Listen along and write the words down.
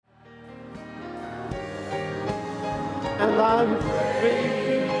and I'm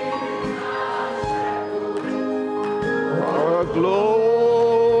free. For a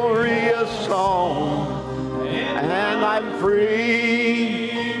glorious song, and I'm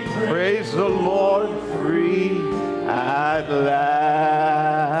free. Praise the Lord, free at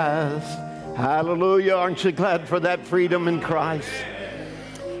last. Hallelujah. Aren't you glad for that freedom in Christ?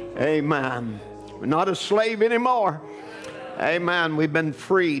 Amen. We're not a slave anymore. Amen. We've been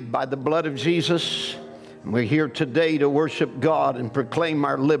freed by the blood of Jesus. And we're here today to worship God and proclaim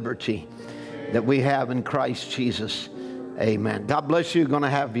our liberty that we have in Christ Jesus. Amen. God bless you. Going to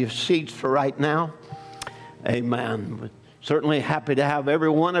have your seats for right now. Amen. We're certainly happy to have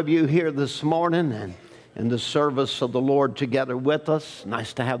every one of you here this morning and in the service of the Lord together with us.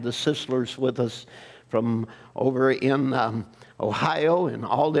 Nice to have the Sislers with us from over in Ohio and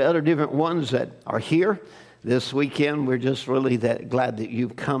all the other different ones that are here this weekend. We're just really glad that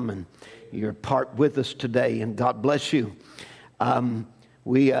you've come and you're part with us today, and God bless you. I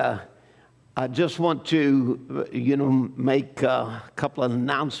just want to, make a couple of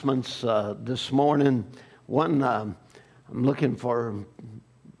announcements this morning. One, I'm looking for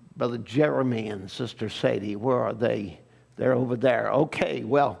Brother Jeremy and Sister Sadie. Where are they? They're over there. Okay,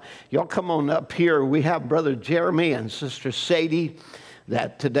 well, y'all come on up here. We have Brother Jeremy and Sister Sadie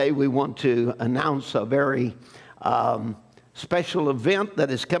that today we want to announce a very special event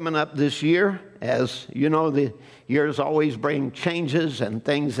that is coming up this year. As you know, the years always bring changes and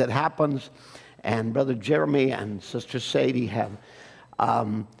things that happens. And Brother Jeremy and Sister Sadie have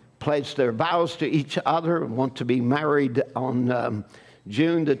pledged their vows to each other and want to be married on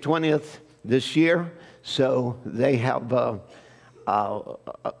June the 20th this year. So they have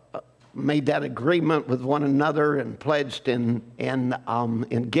made that agreement with one another and pledged in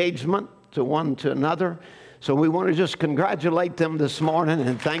engagement to one to another. So we want to just congratulate them this morning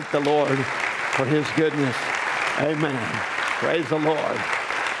and thank the Lord for His goodness. Amen. Praise the Lord.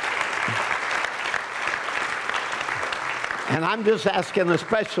 And I'm just asking a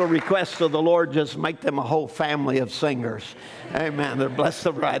special request of the Lord, just make them a whole family of singers. Amen. They're blessed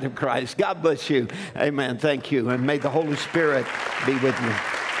the bride of Christ. God bless you. Amen. Thank you. And may the Holy Spirit be with you.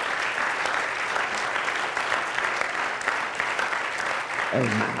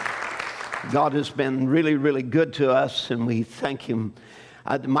 Amen. God has been really, really good to us, and we thank Him.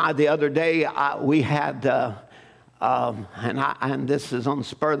 The other day, we had, and this is on the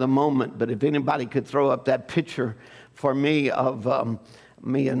spur of the moment, but if anybody could throw up that picture for me of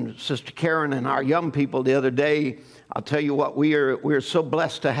me and Sister Karen and our young people the other day. I'll tell you what, we're so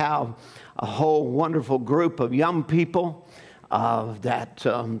blessed to have a whole wonderful group of young people that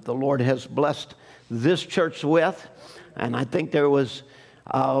the Lord has blessed this church with. And I think there was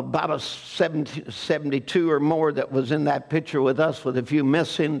about 72 or more that was in that picture with us, with a few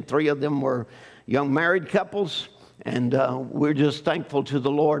missing. 3 of them were young married couples. And we're just thankful to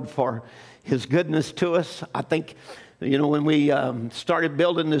the Lord for His goodness to us. I think, when we started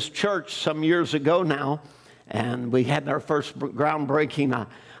building this church some years ago now, and we had our first groundbreaking,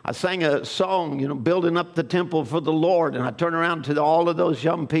 I sang a song, building up the temple for the Lord. And I turned around to all of those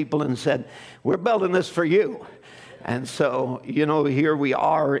young people and said, we're building this for you. And so, here we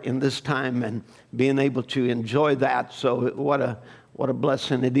are in this time and being able to enjoy that. So what a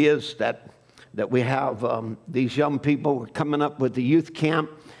blessing it is that we have these young people. We're coming up with the youth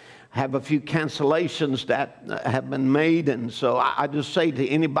camp. Have a few cancellations that have been made. And so I just say to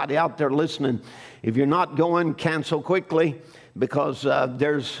anybody out there listening, if you're not going, cancel quickly, because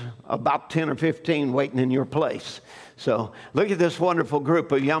there's about 10 or 15 waiting in your place. So look at this wonderful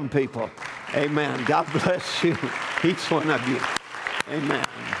group of young people. Amen. God bless you, each one of you. Amen.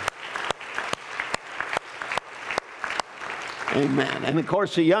 Amen. And of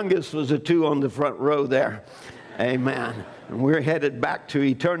course, the youngest was the 2 on the front row there. Amen. And we're headed back to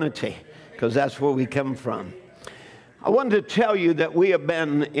eternity because that's where we come from. I wanted to tell you that we have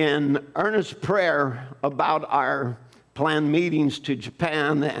been in earnest prayer about our planned meetings to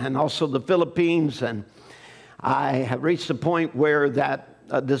Japan and also the Philippines. And I have reached the point where that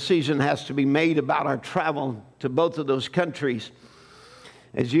a decision has to be made about our travel to both of those countries.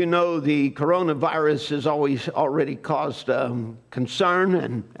 As you know, the coronavirus has already caused concern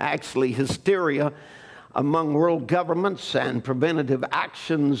and actually hysteria among world governments, and preventative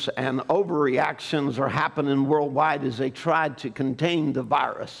actions and overreactions are happening worldwide as they try to contain the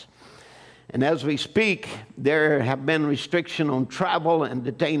virus. And as we speak, there have been restrictions on travel and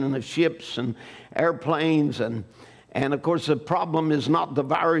detaining of ships and airplanes. And of course, the problem is not the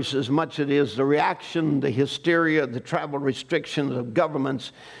virus as much as it is the reaction, the hysteria, the travel restrictions of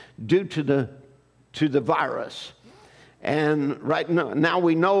governments due to the virus. And right now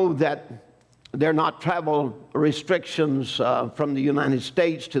we know that there are not travel restrictions from the United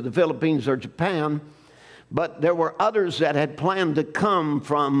States to the Philippines or Japan, but there were others that had planned to come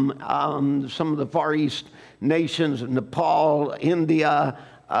from some of the Far East nations, Nepal, India,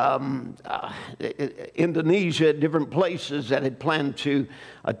 Indonesia, different places that had planned to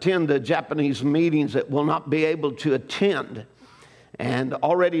attend the Japanese meetings that will not be able to attend. And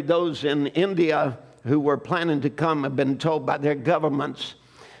already those in India who were planning to come have been told by their governments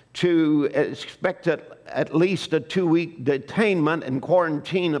to expect at least a 2-week detainment and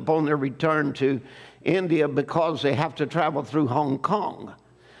quarantine upon their return to India because they have to travel through Hong Kong.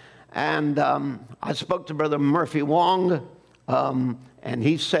 And I spoke to Brother Murphy Wong, and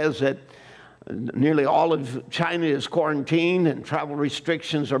he says that nearly all of China is quarantined and travel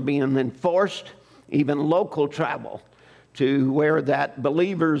restrictions are being enforced, even local travel, to where that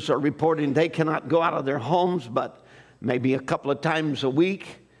believers are reporting they cannot go out of their homes but maybe a couple of times a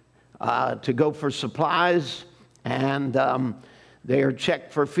week to go for supplies, and they are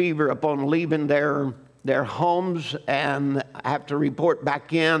checked for fever upon leaving their homes and have to report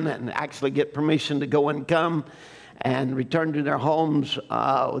back in and actually get permission to go and come and return to their homes.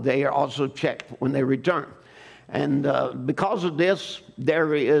 They are also checked when they return. And because of this,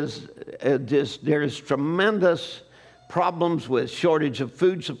 there is tremendous problems with shortage of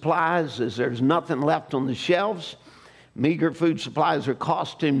food supplies, as there's nothing left on the shelves. Meager food supplies are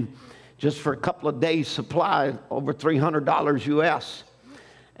costing, just for a couple of days' supply, over $300 US.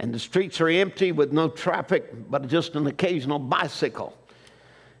 And the streets are empty with no traffic, but just an occasional bicycle.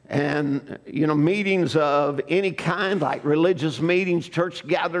 And, meetings of any kind, like religious meetings, church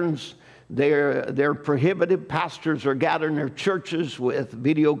gatherings, they're prohibited. Pastors are gathering their churches with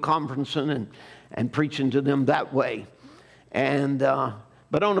video conferencing and preaching to them that way. And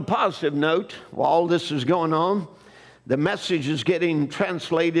but on a positive note, while all this is going on, the message is getting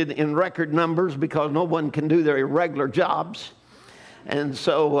translated in record numbers because no one can do their irregular jobs. And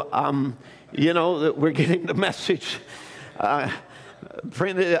so, we're getting the message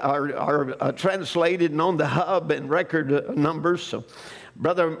printed or translated and on the hub in record numbers. So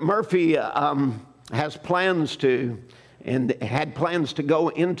Brother Murphy has plans to, and had plans to go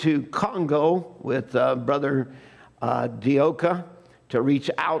into Congo with Brother Dioka to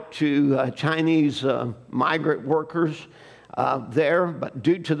reach out to Chinese migrant workers there. But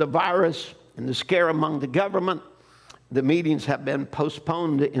due to the virus and the scare among the government, the meetings have been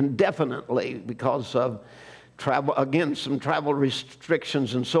postponed indefinitely because of travel, again, some travel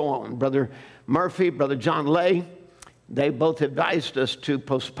restrictions and so on. Brother Murphy, Brother John Lay, they both advised us to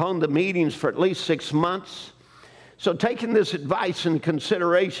postpone the meetings for at least 6 months. So taking this advice into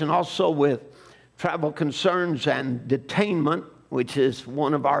consideration, also with travel concerns and detainment, which is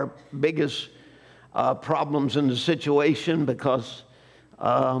one of our biggest problems in the situation, because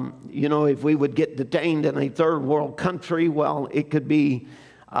if we would get detained in a third world country, well, it could be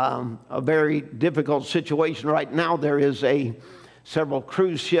a very difficult situation. Right now, there is several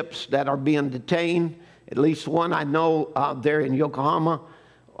cruise ships that are being detained. At least one I know there in Yokohama,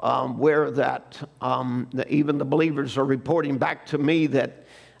 where that even the believers are reporting back to me that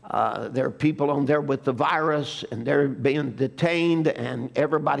there are people on there with the virus, and they're being detained, and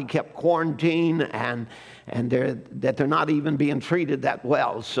everybody kept quarantined, and they're not even being treated that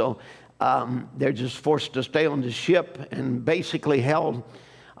well. So they're just forced to stay on the ship and basically held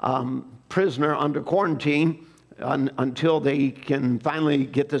prisoner under quarantine until they can finally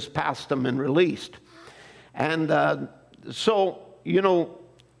get this past them and released. And so,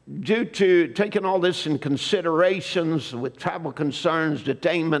 due to taking all this in considerations with travel concerns,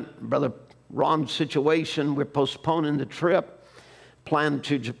 detainment, Brother Ron's situation, we're postponing the trip planned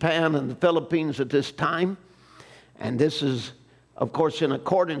to Japan and the Philippines at this time. And this is, of course, in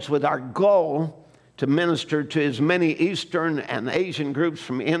accordance with our goal to minister to as many Eastern and Asian groups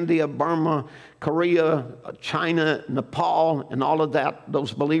from India, Burma, Korea, China, Nepal, and all of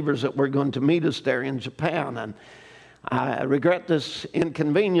those believers that were going to meet us there in Japan. And I regret this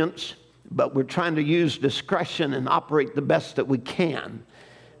inconvenience, but we're trying to use discretion and operate the best that we can.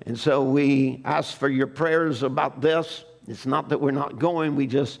 And so we ask for your prayers about this. It's not that we're not going. We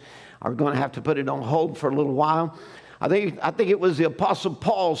just are going to have to put it on hold for a little while. I think it was the Apostle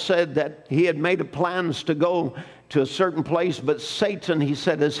Paul said that he had made plans to go to a certain place, but Satan, he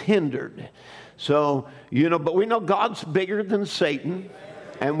said, is hindered. So, but we know God's bigger than Satan.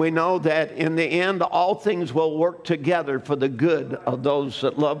 And we know that in the end, all things will work together for the good of those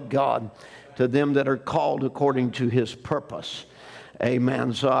that love God, to them that are called according to his purpose.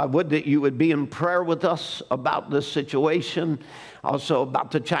 Amen. So I would that you would be in prayer with us about this situation, also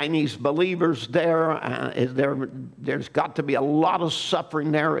about the Chinese believers there. There's got to be a lot of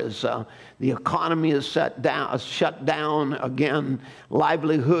suffering there as the economy is shut down. Again,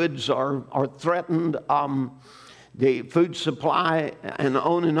 livelihoods are threatened. The food supply, and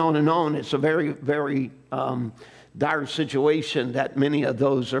on and on and on. It's a very, very dire situation that many of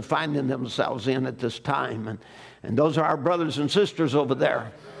those are finding themselves in at this time. And those are our brothers and sisters over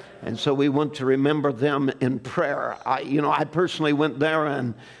there. And so we want to remember them in prayer. I personally went there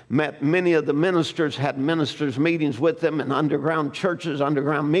and met many of the ministers, had ministers' meetings with them in underground churches,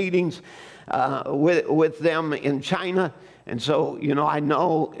 underground meetings with them in China. And so, I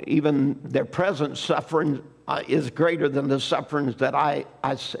know even their present suffering is greater than the sufferings that I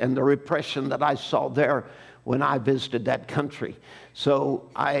and the repression that I saw there when I visited that country. So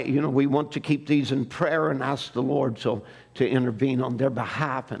we want to keep these in prayer and ask the Lord to intervene on their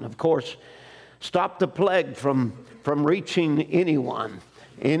behalf. And of course, stop the plague from reaching anyone,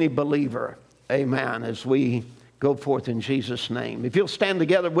 any believer. Amen. As we go forth in Jesus' name. If you'll stand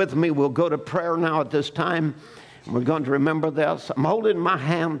together with me, we'll go to prayer now at this time. And we're going to remember this. I'm holding in my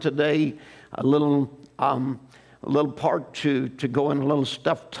hand today a little part to go in a little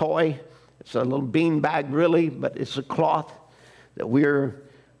stuffed toy. It's a little bean bag, really, but it's a cloth that we're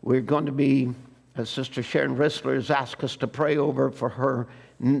going to be, as Sister Sharon Rissler has asked us to pray over for her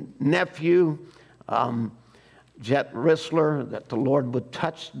nephew, Jet Rissler, that the Lord would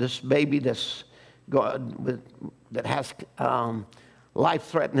touch this baby that has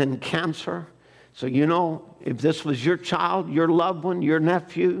life-threatening cancer. So, if this was your child, your loved one, your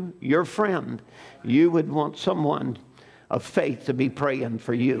nephew, your friend, you would want someone of faith to be praying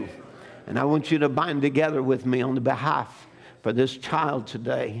for you. And I want you to bind together with me on the behalf for this child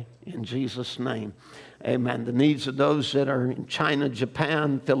today, in Jesus' name. Amen. The needs of those that are in China,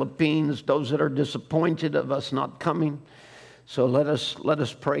 Japan, Philippines, those that are disappointed of us not coming. So let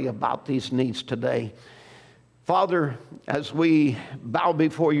us pray about these needs today. Father, as we bow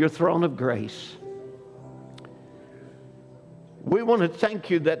before your throne of grace, we want to thank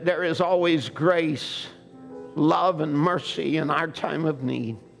you that there is always grace, love, and mercy in our time of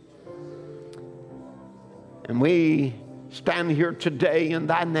need. And we stand here today in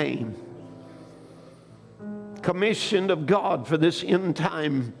thy name, commissioned of God for this end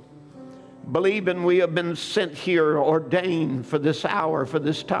time, believing we have been sent here, ordained for this hour, for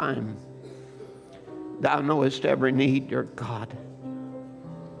this time. Thou knowest every need, dear God.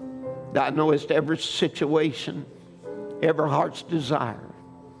 Thou knowest every situation, every heart's desire.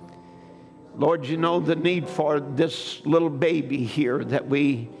 Lord, you know the need for this little baby here, that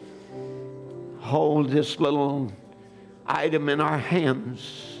we hold this little item in our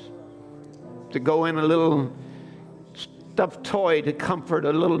hands to go in a little stuffed toy to comfort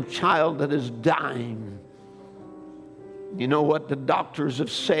a little child that is dying. You know what the doctors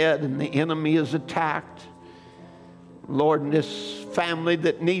have said, and the enemy is attacked. Lord, this family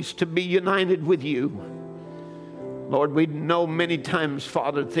that needs to be united with you. Lord, we know many times,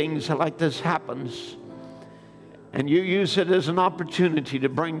 Father, things like this happens. And you use it as an opportunity to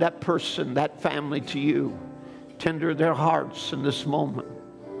bring that person, that family to you. Tender their hearts in this moment.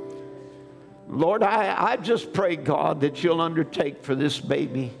 Lord, I just pray, God, that you'll undertake for this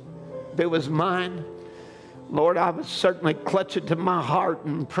baby. If it was mine, Lord, I would certainly clutch it to my heart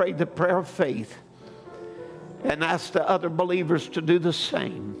and pray the prayer of faith and ask the other believers to do the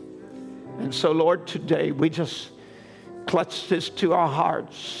same. And so, Lord, today we just clutch this to our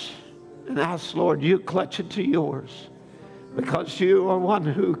hearts and ask, Lord, you clutch it to yours, because you are one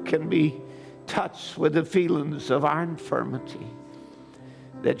who can be touched with the feelings of our infirmity,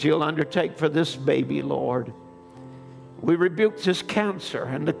 that you'll undertake for this baby, Lord. We rebuke this cancer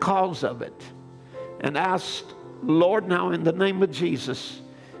and the cause of it, and ask, Lord, now in the name of Jesus,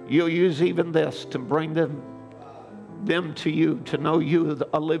 you'll use even this to bring them to you, to know you,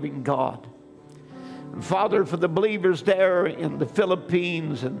 a living God. And Father, for the believers there in the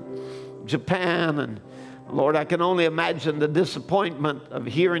Philippines and Japan, and Lord, I can only imagine the disappointment of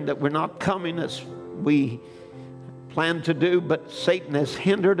hearing that we're not coming as we plan to do, but Satan has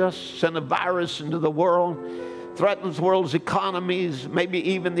hindered us, sent a virus into the world, threatens the world's economies, maybe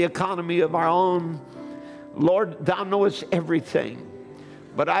even the economy of our own. Lord, thou knowest everything,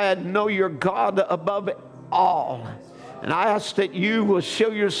 but I know you're God above all, and I ask that you will show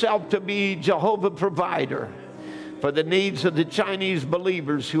yourself to be Jehovah provider for the needs of the Chinese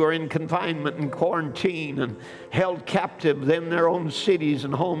believers who are in confinement and quarantine and held captive in their own cities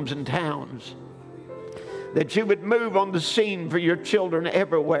and homes and towns. That you would move on the scene for your children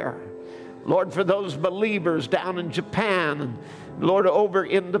everywhere. Lord, for those believers down in Japan and, Lord, over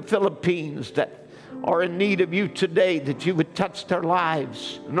in the Philippines that are in need of you today, that you would touch their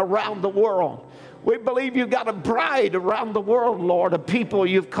lives, and around the world. We believe you've got a bride around the world, Lord, of people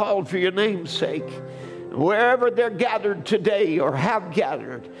you've called for your name's sake. Wherever they're gathered today or have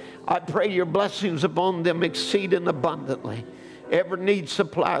gathered, I pray your blessings upon them exceeding abundantly. Every need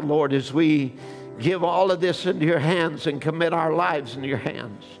supplied, Lord, as we give all of this into your hands and commit our lives into your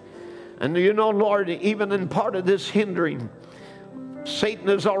hands. And you know, Lord, even in part of this hindering, Satan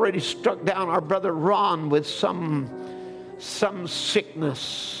has already struck down our brother Ron with some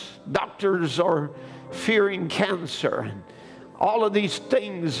sickness. Doctors are fearing cancer and all of these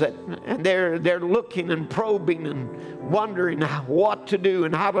things and they're looking and probing and wondering what to do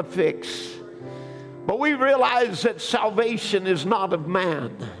and how to fix. But we realize that salvation is not of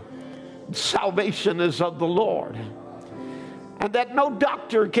man. Salvation is of the Lord. And that no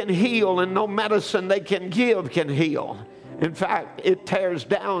doctor can heal and no medicine they can give can heal. In fact, it tears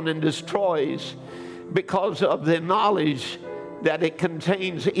down and destroys because of the knowledge that it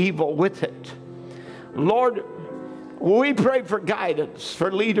contains evil with it. Lord, we pray for guidance,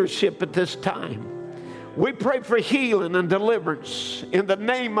 for leadership at this time. We pray for healing and deliverance in the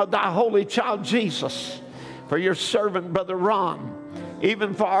name of thy holy child Jesus, for your servant, Brother Ron,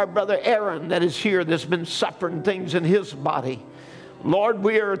 even for our brother Aaron that is here that's been suffering things in his body. Lord,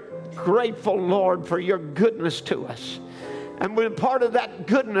 we are grateful, Lord, for your goodness to us. And when part of that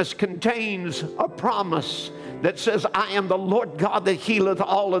goodness contains a promise that says, I am the Lord God that healeth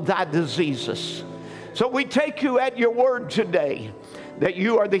all of thy diseases. So we take you at your word today that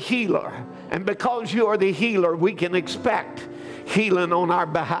you are the healer. And because you are the healer, we can expect healing on our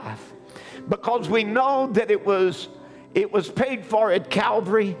behalf. Because we know that it was paid for at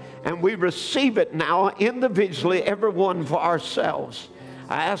Calvary, and we receive it now individually, everyone for ourselves.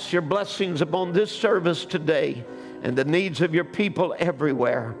 I ask your blessings upon this service today and the needs of your people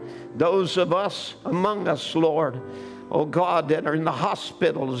everywhere. Those of us among us, Lord, oh God, that are in the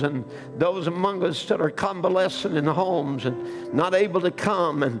hospitals, and those among us that are convalescent in homes and not able to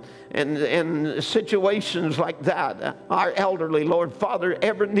come, and situations like that. Our elderly, Lord, Father,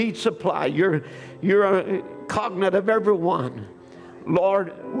 every need supply. You're cognizant of everyone.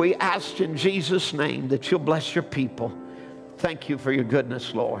 Lord, we ask in Jesus' name that you'll bless your people. Thank you for your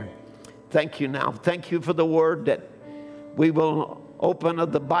goodness, Lord. Thank you now. Thank you for the word that we will open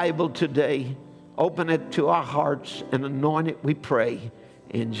of the Bible today. Open it to our hearts and anoint it, we pray.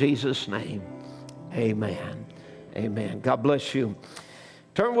 In Jesus' name, amen. Amen. God bless you.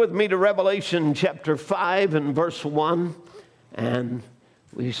 Turn with me to Revelation chapter 5 and verse 1. And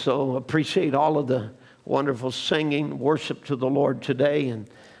we so appreciate all of the wonderful singing, worship to the Lord today, and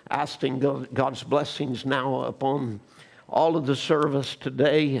asking God's blessings now upon all of the service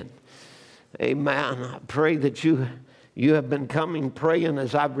today. And amen. I pray that you have been coming praying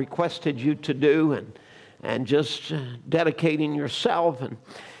as I've requested you to do, and just dedicating yourself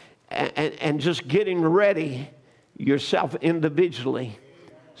and just getting ready yourself individually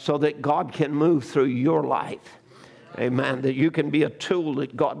so that God can move through your life. Amen. That you can be a tool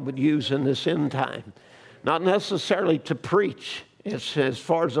that God would use in this end time. Not necessarily to preach as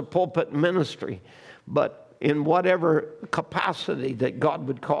far as a pulpit ministry, but in whatever capacity that God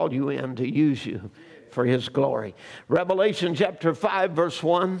would call you in to use you for his glory. Revelation chapter 5 verse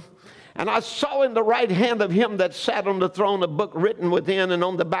 1. And I saw in the right hand of him that sat on the throne a book written within, and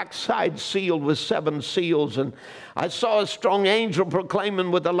on the backside sealed with 7 seals. And I saw a strong angel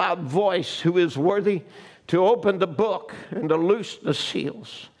proclaiming with a loud voice, who is worthy to open the book and to loose the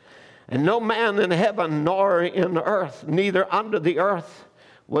seals. And no man in heaven nor in earth, neither under the earth,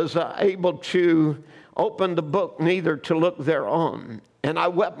 was able to open the book, neither to look thereon. And I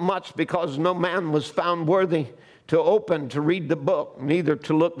wept much, because no man was found worthy to open, to read the book, neither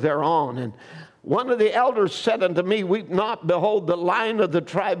to look thereon. And one of the elders said unto me, Weep not, behold, the Lion of the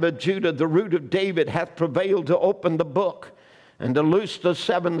tribe of Judah, the root of David, hath prevailed to open the book and to loose the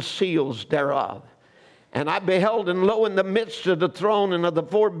 7 seals thereof. And I beheld, and lo, in the midst of the throne and of the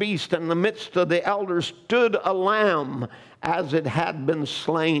 4 beasts, and in the midst of the elders, stood a lamb, as it had been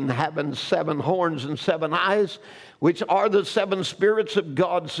slain, having 7 horns and 7 eyes, which are the 7 spirits of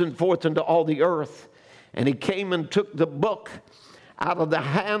God sent forth into all the earth. And he came and took the book out of the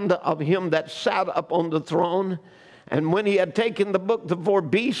hand of him that sat upon the throne. And when he had taken the book, the 4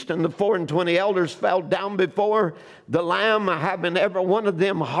 beasts and the 24 elders fell down before the Lamb, having every one of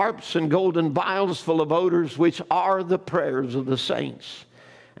them harps and golden vials full of odors, which are the prayers of the saints.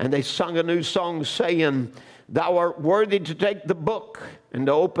 And they sung a new song, saying, Thou art worthy to take the book and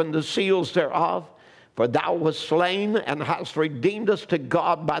to open the seals thereof. For thou wast slain and hast redeemed us to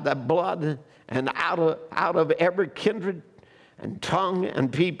God by thy blood, and out of every kindred and tongue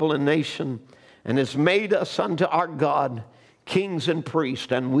and people and nation, and hast made us unto our God kings and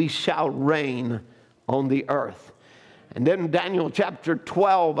priests, and we shall reign on the earth. And then Daniel chapter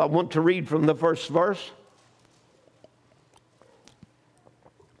 12, I want to read from the first verse.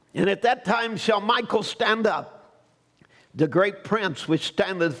 And at that time shall Michael stand up, the great prince which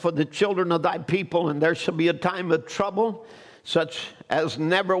standeth for the children of thy people, and there shall be a time of trouble, such as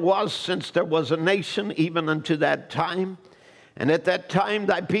never was since there was a nation, even unto that time. And at that time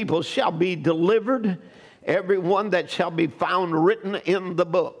thy people shall be delivered, every one that shall be found written in the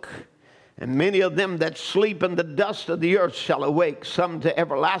book. And many of them that sleep in the dust of the earth shall awake, some to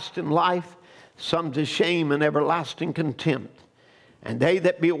everlasting life, some to shame and everlasting contempt. And they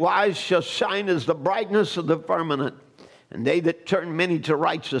that be wise shall shine as the brightness of the firmament, and they that turn many to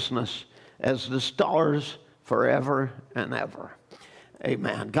righteousness as the stars forever and ever.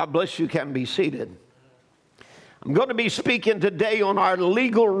 Amen. God bless you. Can be seated. I'm going to be speaking today on our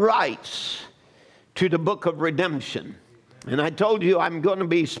legal rights to the book of redemption. And I told you I'm going to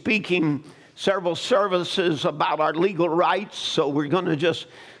be speaking several services about our legal rights. So we're going to just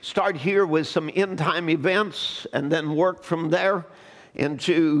start here with some end-time events and then work from there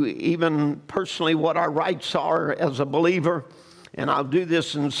into even personally what our rights are as a believer. And I'll do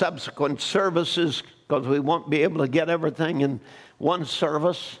this in subsequent services because we won't be able to get everything in one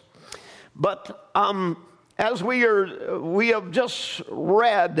service. But as we have just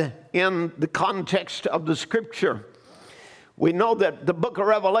read in the context of the scripture, we know that the book of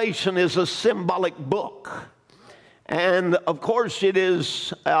Revelation is a symbolic book. And of course it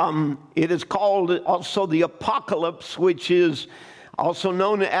is called also the Apocalypse, which is also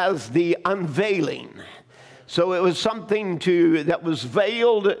known as the unveiling. So it was something that was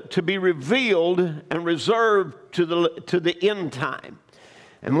veiled to be revealed and reserved to the end time.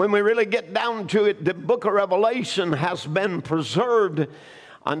 And when we really get down to it, the book of Revelation has been preserved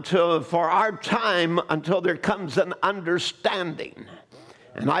for our time until there comes an understanding.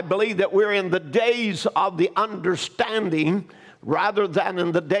 And I believe that we're in the days of the understanding rather than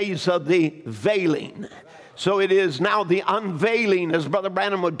in the days of the veiling. So it is now the unveiling, as Brother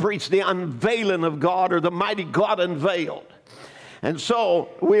Branham would preach, the unveiling of God, or the mighty God unveiled. And so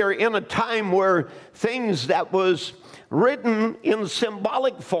we are in a time where things that was written in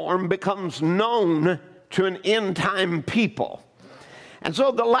symbolic form becomes known to an end-time people. And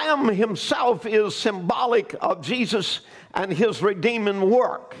so the Lamb himself is symbolic of Jesus and his redeeming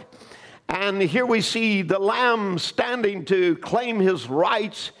work. And here we see the Lamb standing to claim his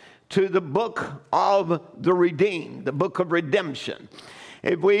rights to the book of the redeemed, the book of redemption.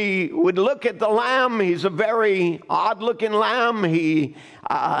 If we would look at the Lamb, he's a very odd-looking Lamb. He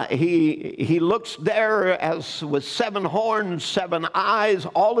looks there as with 7 horns, 7 eyes.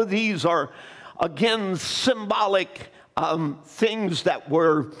 All of these are, again, symbolic things that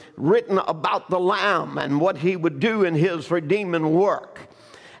were written about the Lamb and what he would do in his redeeming work.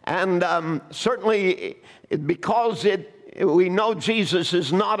 And certainly, because we know Jesus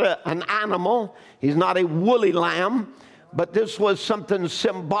is not an animal. He's not a woolly lamb. But this was something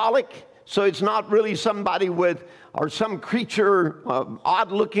symbolic. So it's not really somebody or some creature,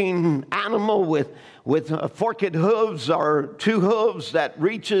 odd-looking animal with forked hooves or 2 hooves that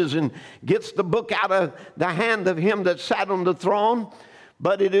reaches and gets the book out of the hand of him that sat on the throne.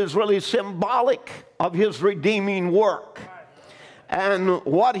 But it is really symbolic of his redeeming work and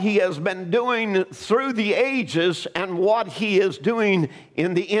what he has been doing through the ages and what he is doing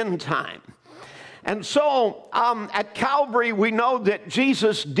in the end time. And so at Calvary, we know that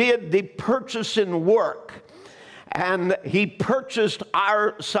Jesus did the purchasing work, and he purchased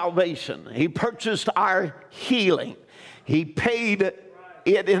our salvation. He purchased our healing. He paid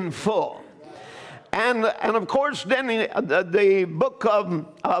it in full. And of course, then the book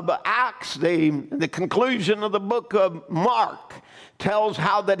of Acts, the conclusion of the book of Mark, tells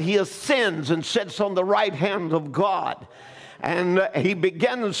how that he ascends and sits on the right hand of God. And he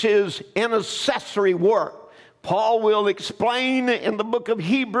begins his intercessory work. Paul will explain in the book of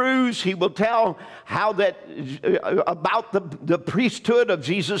Hebrews, he will tell how that about the priesthood of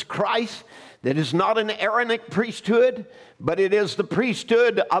Jesus Christ, that is not an Aaronic priesthood, but it is the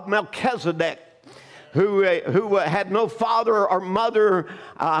priesthood of Melchizedek, who had no father or mother,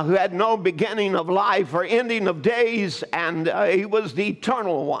 who had no beginning of life or ending of days, and he was the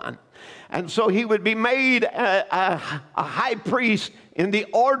eternal one. And so he would be made a high priest in the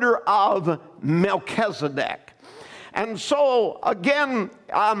order of Melchizedek. And so, again,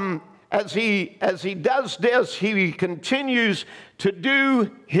 as he does this, he continues to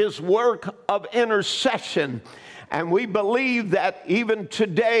do his work of intercession. And we believe that even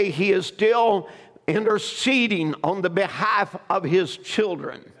today he is still interceding on the behalf of his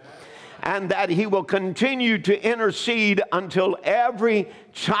children. And that he will continue to intercede until every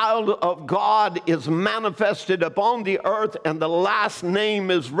child of God is manifested upon the earth and the last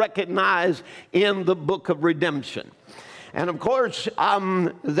name is recognized in the book of redemption. And of course,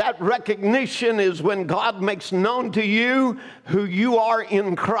 that recognition is when God makes known to you who you are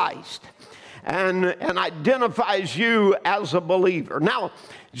in Christ and identifies you as a believer. Now,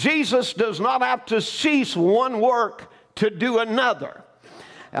 Jesus does not have to cease one work to do another.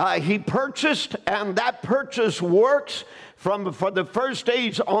 He purchased, and that purchase works for the first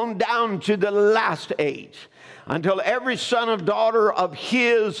age on down to the last age, until every son or daughter of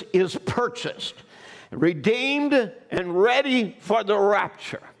his is purchased, redeemed, and ready for the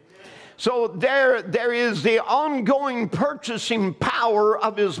rapture. So there is the ongoing purchasing power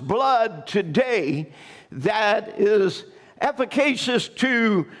of his blood today that is efficacious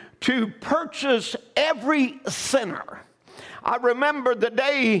to purchase every sinner. I remember the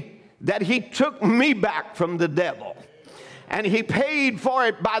day that he took me back from the devil, and he paid for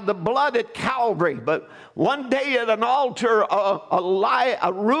it by the blood at Calvary. But one day at an altar,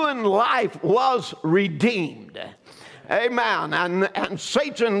 a ruined life was redeemed. Amen. And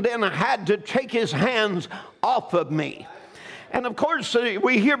Satan then had to take his hands off of me. And of course,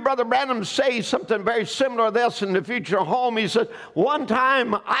 we hear Brother Branham say something very similar to this in the Future Home. He said, one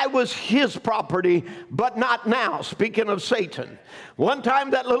time I was his property, but not now, speaking of Satan. One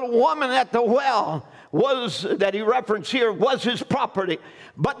time that little woman at the well that he referenced here, was his property,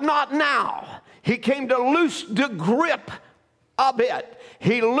 but not now. He came to loose the grip of it.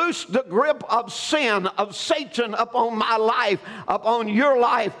 He loosed the grip of sin, of Satan upon my life, upon your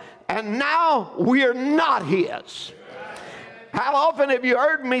life, and now we're not his. How often have you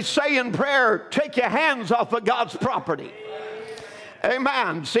heard me say in prayer, take your hands off of God's property?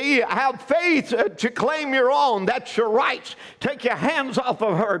 Amen. See, have faith to claim your own. That's your rights. Take your hands off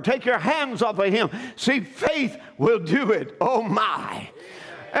of her. Take your hands off of him. See, faith will do it. Oh, my.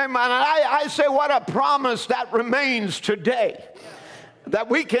 Amen. And I say what a promise that remains today. That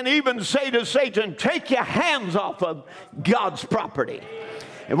we can even say to Satan, take your hands off of God's property.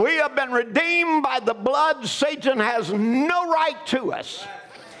 If we have been redeemed by the blood, Satan has no right to us.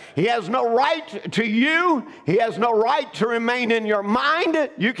 He has no right to you. He has no right to remain in your mind.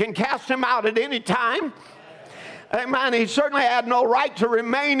 You can cast him out at any time. Amen. He certainly had no right to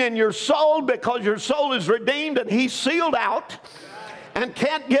remain in your soul, because your soul is redeemed and he's sealed out and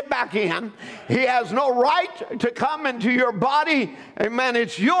can't get back in. He has no right to come into your body. Amen.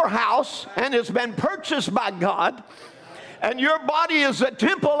 It's your house and it's been purchased by God. And your body is the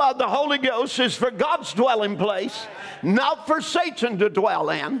temple of the Holy Ghost, is for God's dwelling place, not for Satan to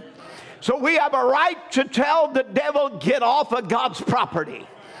dwell in. So we have a right to tell the devil, get off of God's property.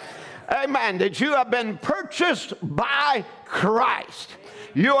 Amen. That you have been purchased by Christ.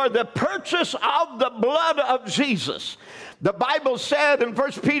 You are the purchase of the blood of Jesus. The Bible said in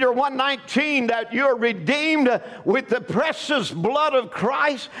 1 Peter 1:19 that you're redeemed with the precious blood of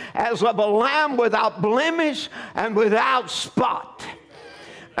Christ as of a lamb without blemish and without spot.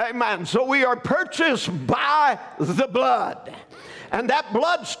 Amen. So we are purchased by the blood. And that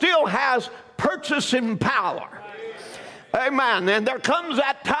blood still has purchasing power. Amen. And there comes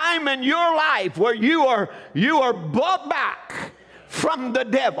that time in your life where you are bought back from the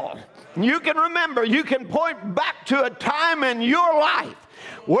devil. You can remember, you can point back to a time in your life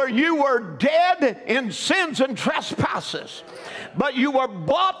where you were dead in sins and trespasses, but you were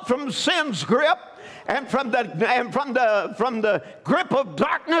bought from sin's grip and from the grip of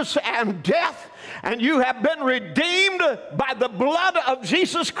darkness and death, and you have been redeemed by the blood of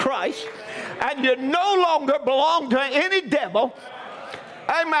Jesus Christ, and you no longer belong to any devil.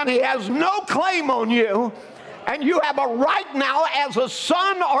 Amen. He has no claim on you. And you have a right now as a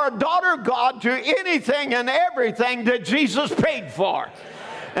son or a daughter of God to anything and everything that Jesus paid for.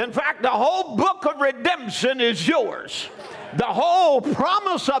 In fact, the whole book of redemption is yours. The whole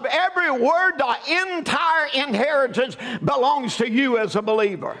promise of every word, the entire inheritance belongs to you as a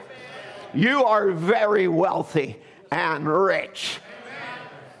believer. You are very wealthy and rich.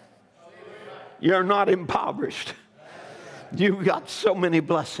 You're not impoverished. You've got so many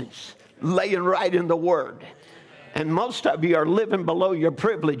blessings laying right in the Word. And most of you are living below your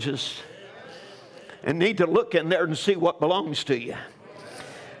privileges and need to look in there and see what belongs to you.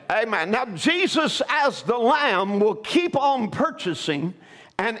 Amen. Now, Jesus as the Lamb will keep on purchasing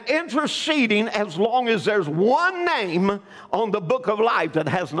and interceding as long as there's one name on the book of life that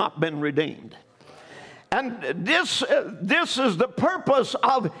has not been redeemed. And this is the purpose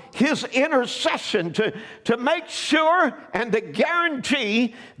of his intercession, to make sure and to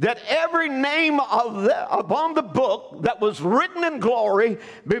guarantee that every name upon the book that was written in glory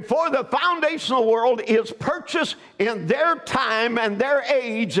before the foundational world is purchased in their time and their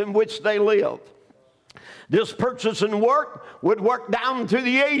age in which they live. This purchasing work would work down through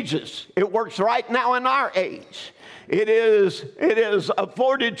the ages. It works right now in our age. It is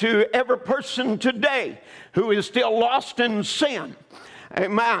afforded to every person today who is still lost in sin.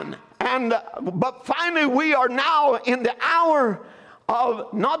 Amen. But finally, we are now in the hour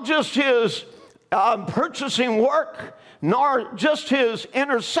of not just his purchasing work, nor just his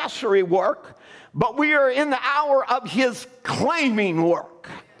intercessory work, but we are in the hour of his claiming work,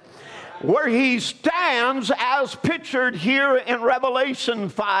 where he stands as pictured here in Revelation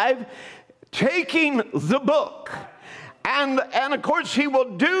 5, taking the book. And of course, he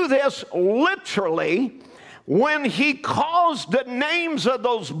will do this literally when he calls the names of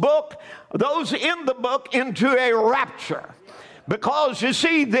those in the book, into a rapture. Because you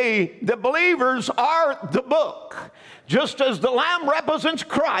see, the believers are the book. Just as the Lamb represents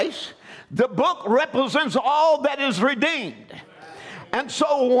Christ, the book represents all that is redeemed. And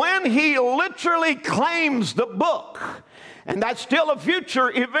so when he literally claims the book, and that's still a future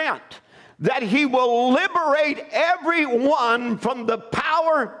event, that he will liberate everyone from the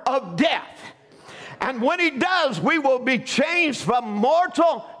power of death. And when he does, we will be changed from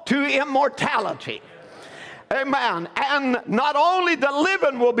mortal to immortality. Amen. And not only the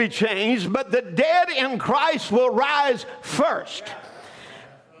living will be changed, but the dead in Christ will rise first.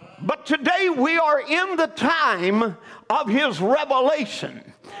 But today we are in the time of his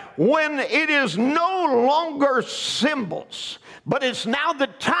revelation, when it is no longer symbols, but it's now the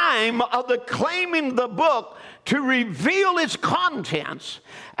time of the claiming the book to reveal its contents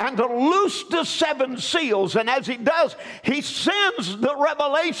and to loose the seven seals. And as he does, he sends the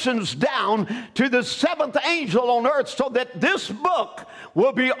revelations down to the seventh angel on earth so that this book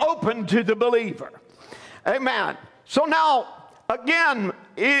will be open to the believer. Amen. So now, again,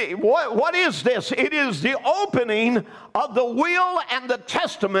 what is this? It is the opening of the will and the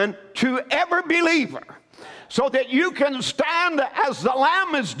testament to every believer, so that you can stand as the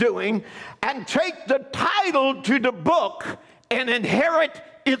Lamb is doing and take the title to the book and inherit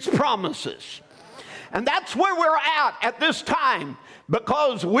its promises. And that's where we're at this time,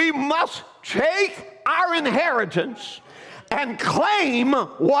 because we must take our inheritance and claim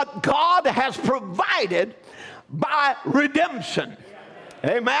what God has provided by redemption.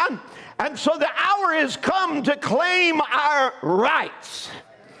 Amen. And so the hour has come to claim our rights.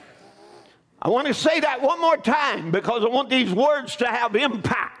 I want to say that one more time because I want these words to have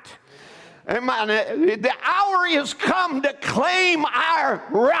impact. Amen. The hour has come to claim our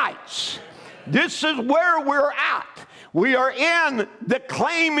rights. This is where we're at. We are in the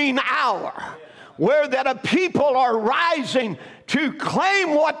claiming hour, where that a people are rising to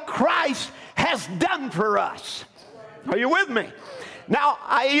claim what Christ has done for us. Are you with me? Now,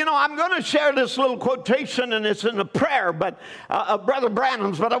 I'm going to share this little quotation, and it's in a prayer, but Brother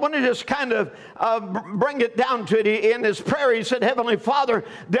Branham's, but I want to just kind of bring it down to it. In his prayer, he said, Heavenly Father,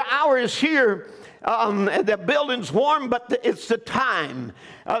 the hour is here. The building's warm, but it's the time.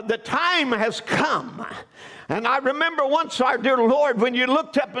 The time has come. And I remember once, our dear Lord, when you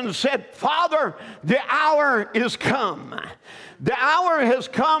looked up and said, Father, the hour is come. The hour has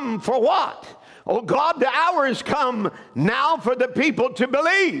come for what? Oh God, the hour has come now for the people to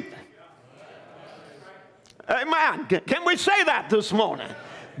believe. Amen. Can we say that this morning?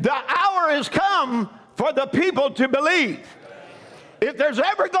 The hour has come for the people to believe. If there's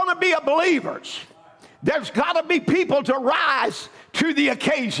ever going to be a believers, there's got to be people to rise to the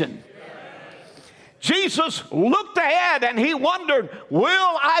occasion. Jesus looked ahead and he wondered,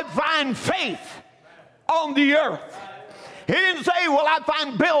 will I find faith on the earth? He didn't say, will I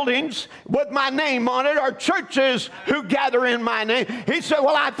find buildings with my name on it or churches who gather in my name. He said,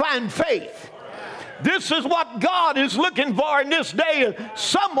 will I find faith? This is what God is looking for in this day,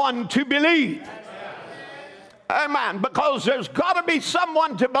 someone to believe. Amen. Because there's got to be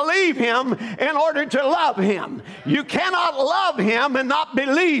someone to believe him in order to love him. You cannot love him and not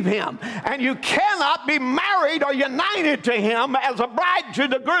believe him. And you cannot be married or united to him as a bride to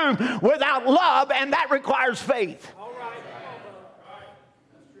the groom without love, and that requires faith.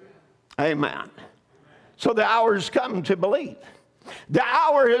 Amen. So the hour has come to believe. The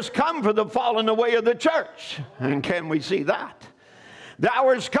hour has come for the falling away of the church. And can we see that? The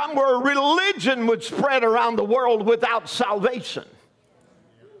hour has come where religion would spread around the world without salvation.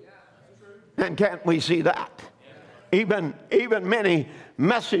 And can't we see that? Even many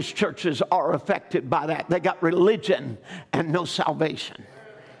message churches are affected by that. They got religion and no salvation.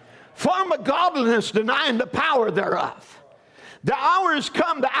 Form of godliness denying the power thereof. The hour has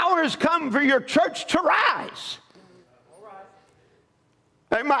come for your church to rise.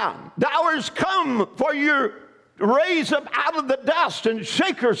 Amen. The hour has come for you to raise up out of the dust and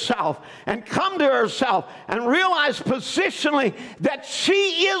shake herself and come to herself and realize positionally that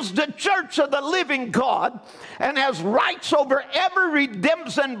she is the church of the living God and has rights over every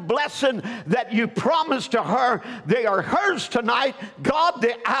redemption blessing that you promised to her. They are hers tonight. God,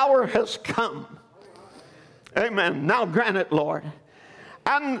 the hour has come. Amen. Now grant it, Lord.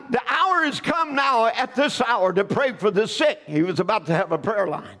 And the hour has come now at this hour to pray for the sick. He was about to have a prayer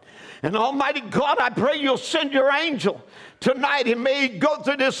line. And Almighty God, I pray you'll send your angel tonight and may he go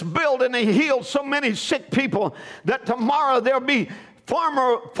through this building and heal so many sick people that tomorrow there'll be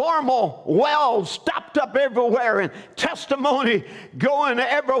formal wells stopped up everywhere and testimony going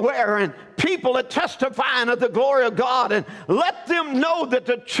everywhere and people are testifying of the glory of God, and let them know that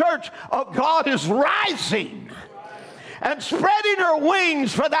the church of God is rising and spreading her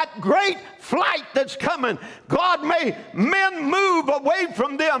wings for that great flight that's coming. God, may men move away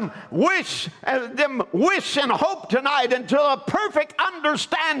from them wish and hope tonight until a perfect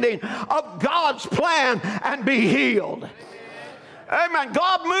understanding of God's plan and be healed. Amen.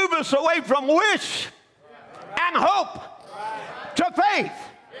 God, move us away from wish and hope to faith,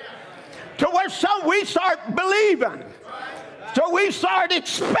 to where we start believing, to we start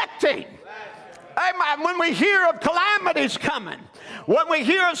expecting. Amen. When we hear of calamities coming, when we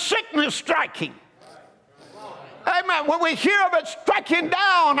hear of sickness striking, amen, when we hear of it striking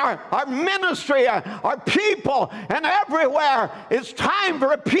down our ministry, our people, and everywhere, it's time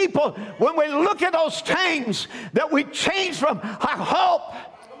for people, when we look at those things, that we change from I hope,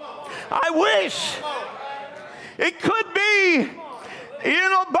 I wish, it could be,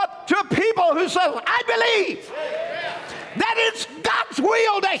 but to people who say, I believe that it's God's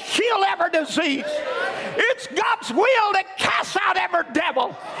will to heal every disease. It's God's will to cast out every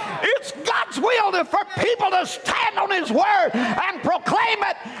devil. It's God's will for people to stand on his word and proclaim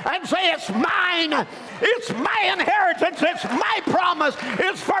it and say, it's mine. It's my inheritance. It's my promise.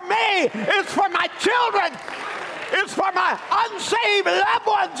 It's for me. It's for my children. It's for my unsaved loved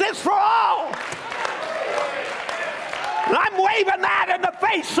ones. It's for all. And I'm waving that in the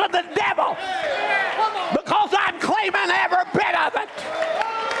face of the devil because I'm claiming every bit of it.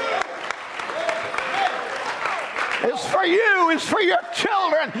 It's for you. It's for your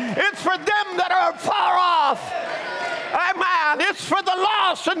children. It's for them that are far off. Amen. It's for the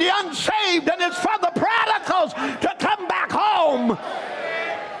lost and the unsaved, and it's for the prodigals to come back home.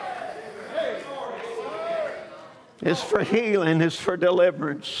 It's for healing. It's for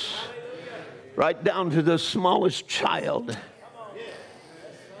deliverance. Right down to the smallest child.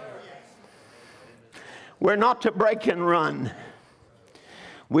 We're not to break and run.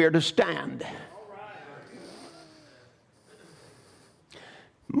 We're to stand.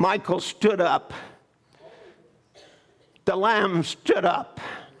 Michael stood up. The Lamb stood up.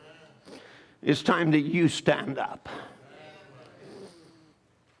 It's time that you stand up.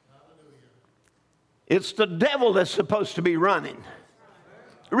 It's the devil that's supposed to be running.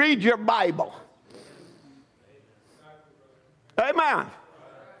 Read your Bible. Amen.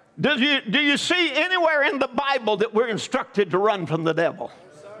 Do you see anywhere in the Bible that we're instructed to run from the devil?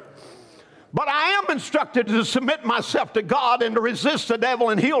 But I am instructed to submit myself to God and to resist the devil,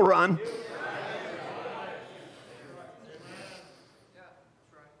 and he'll run.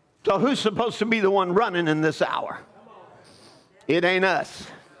 So who's supposed to be the one running in this hour? It ain't us.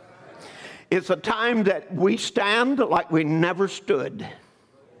 It's a time that we stand like we never stood.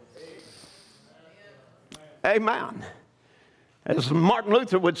 Amen. As Martin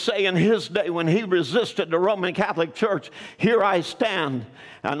Luther would say in his day when he resisted the Roman Catholic Church, here I stand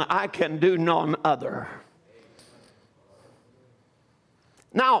and I can do none other.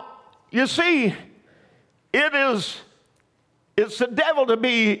 Now, you see, it's the devil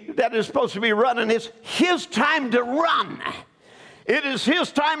that is supposed to be running. It's his time to run. It is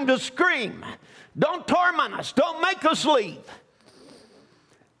his time to scream. Don't torment us. Don't make us leave.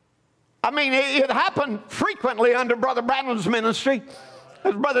 I mean, it happened frequently under Brother Branham's ministry.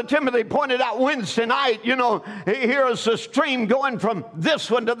 As Brother Timothy pointed out Wednesday night, here is a stream going from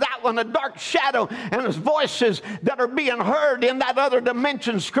this one to that one, a dark shadow, and his voices that are being heard in that other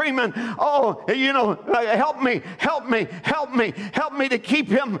dimension screaming, help me, help me, help me, help me to keep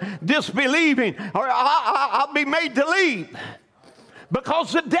him disbelieving, or I'll be made to leave.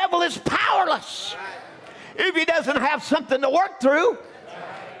 Because the devil is powerless if he doesn't have something to work through.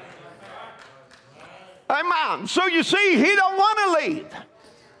 Amen. So you see, he don't want to leave.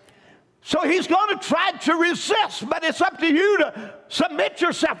 So he's going to try to resist, but it's up to you to submit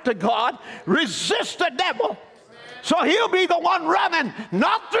yourself to God, resist the devil, so he'll be the one running,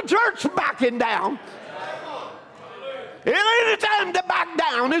 not the church backing down. It ain't a time to back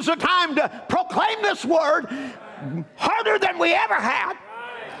down. It's a time to proclaim this word harder than we ever had.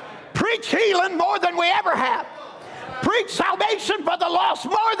 Preach healing more than we ever have. Preach salvation for the lost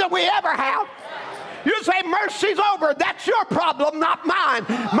more than we ever have. You say mercy's over. That's your problem, not mine.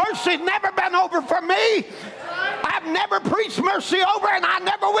 Mercy's never been over for me. I've never preached mercy over, and I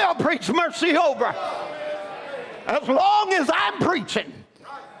never will preach mercy over. As long as I'm preaching,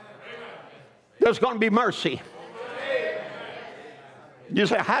 there's going to be mercy. You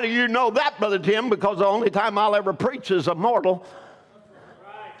say, how do you know that, Brother Tim? Because the only time I'll ever preach is immortal.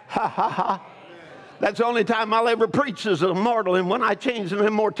 Ha, ha, ha. That's the only time I'll ever preach is immortal. And when I change to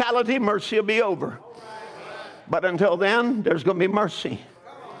immortality, mercy will be over. But until then, there's going to be mercy.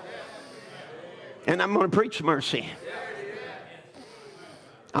 And I'm going to preach mercy.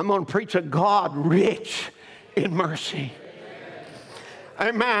 I'm going to preach a God rich in mercy.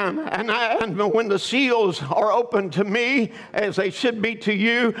 Amen. And when the seals are open to me, as they should be to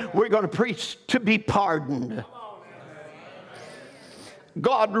you, we're going to preach to be pardoned.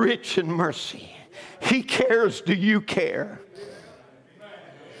 God rich in mercy. He cares. Do you care?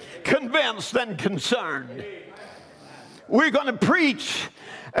 Convinced and concerned. We're going to preach,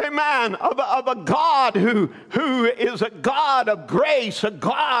 amen, of a God who is a God of grace, a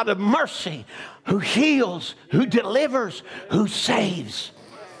God of mercy, who heals, who delivers, who saves.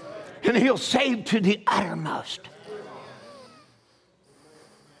 And he'll save to the uttermost.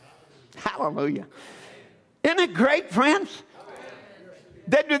 Hallelujah. Isn't it great, friends?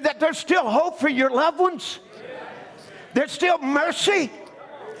 That there's still hope for your loved ones. There's still mercy.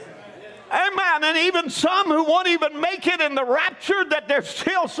 Amen. And even some who won't even make it in the rapture, that there's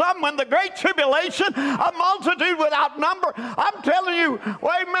still some in the great tribulation, a multitude without number. I'm telling you,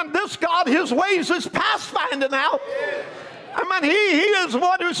 amen, this God, his ways is past finding out. Amen. He is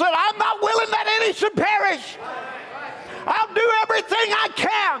one who said, I'm not willing that any should perish. I'll do everything I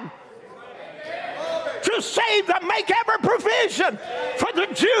can to save them, make every provision for the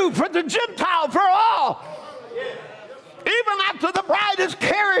Jew, for the Gentile, for all. Even after the bride is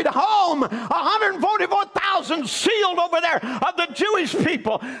carried home, 144,000 sealed over there of the Jewish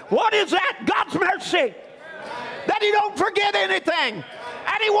people. What is that? God's mercy. That he don't forget anything.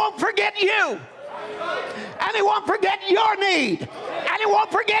 And he won't forget you. And he won't forget your need. And he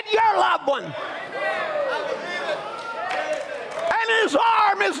won't forget your loved one. And his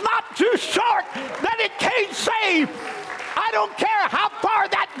arm is not too short that it can't save. I don't care how far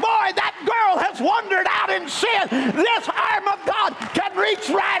that boy, that girl has wandered out in sin. This arm of God can reach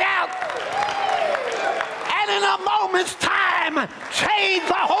right out. And in a moment's time, change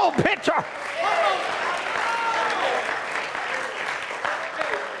the whole picture.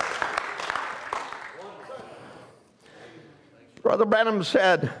 Brother Branham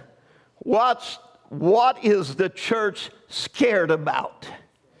said, what is the church scared about?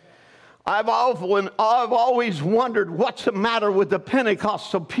 I've always wondered what's the matter with the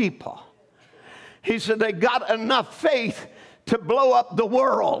Pentecostal people. He said they got enough faith to blow up the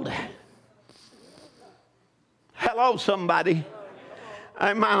world. Hello, somebody.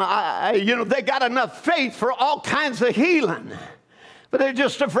 They got enough faith for all kinds of healing, but they're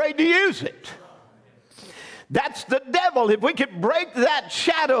just afraid to use it. That's the devil. If we could break that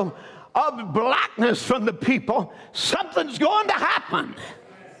shadow of blackness from the people, something's going to happen.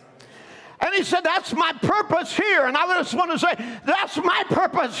 And he said, that's my purpose here. And I just want to say, that's my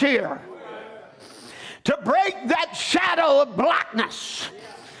purpose here. To break that shadow of blackness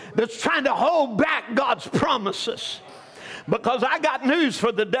that's trying to hold back God's promises. Because I got news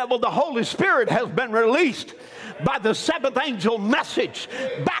for the devil. The Holy Spirit has been released by the seventh angel message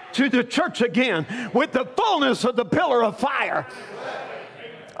back to the church again with the fullness of the pillar of fire.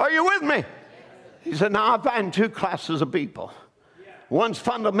 Are you with me? He said, now I find two classes of people. One's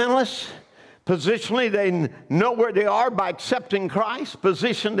fundamentalists. Positionally, they know where they are by accepting Christ,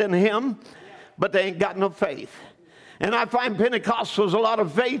 positioned in him, but they ain't got no faith. And I find Pentecostals a lot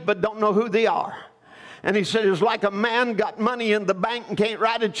of faith, but don't know who they are. And he said, it's like a man got money in the bank and can't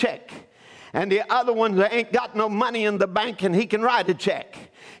write a check. And the other one that ain't got no money in the bank and he can write a check.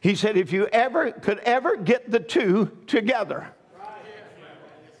 He said, if you could ever get the two together,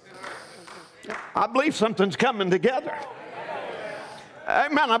 I believe something's coming together.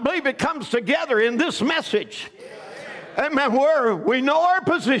 Amen. I believe it comes together in this message. Amen. We know our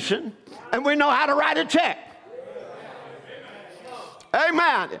position and we know how to write a check.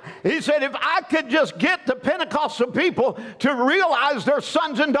 Amen. He said, if I could just get the Pentecostal people to realize they're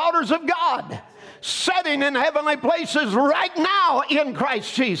sons and daughters of God, sitting in heavenly places right now in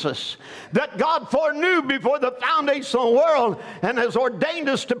Christ Jesus, that God foreknew before the foundation of the world and has ordained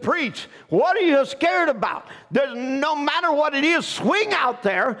us to preach. What are you scared about? There's, no matter what it is, swing out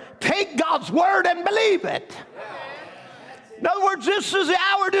there, take God's word and believe it. In other words, this is the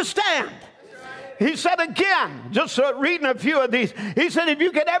hour to stand. He said again, just reading a few of these, he said, if you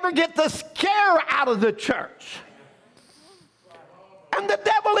could ever get the scare out of the church. And the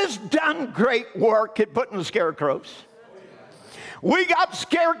devil has done great work at putting scarecrows. We got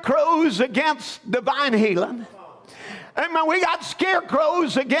scarecrows against divine healing. Amen. We got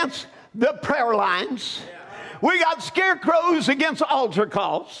scarecrows against the prayer lines. We got scarecrows against altar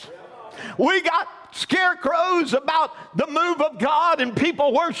calls. We got scarecrows about the move of God and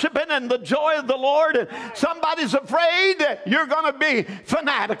people worshiping and the joy of the Lord. And somebody's afraid that you're going to be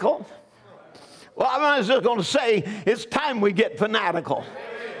fanatical. Well, I was just going to say, it's time we get fanatical.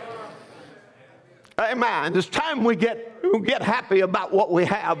 Amen. It's time we get happy about what we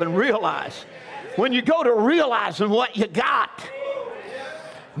have and realize. When you go to realizing what you got,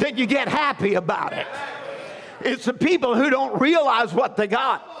 then you get happy about it. It's the people who don't realize what they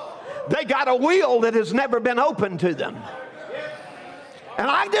got. They got a wheel that has never been opened to them. And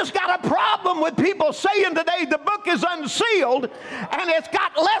I just got a problem with people saying today the book is unsealed and it's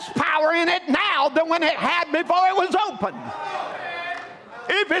got less power in it now than when it had before it was open.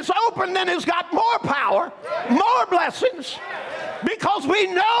 If it's open, then it's got more power, more blessings, because we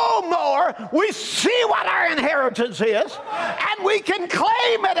know more, we see what our inheritance is, and we can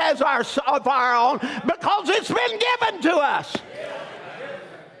claim it as of our own because it's been given to us.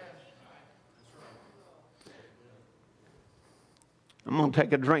 I'm going to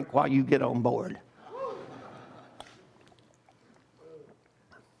take a drink while you get on board.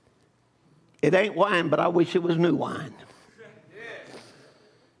 It ain't wine, but I wish it was new wine.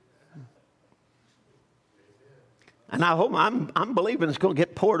 And I hope I'm believing it's going to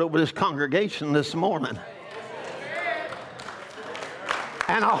get poured over this congregation this morning.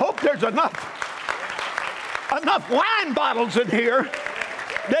 And I hope there's enough wine bottles in here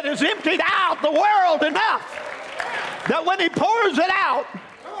that has emptied out the world enough that when he pours it out,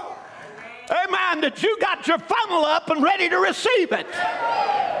 amen, that you got your funnel up and ready to receive it.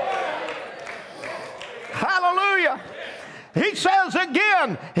 Hallelujah. He says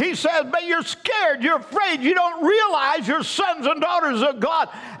again, he says, but you're scared, you're afraid, you don't realize you're sons and daughters of God.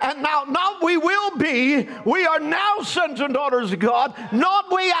 And now, not we will be, we are now sons and daughters of God,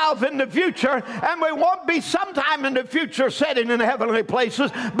 not we out in the future, and we won't be sometime in the future sitting in heavenly places,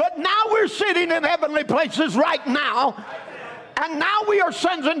 but now we're sitting in heavenly places right now. And now we are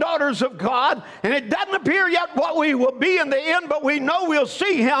sons and daughters of God, and it doesn't appear yet what we will be in the end, but we know we'll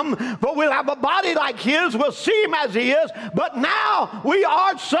see him, but we'll have a body like his, we'll see him as he is, but now we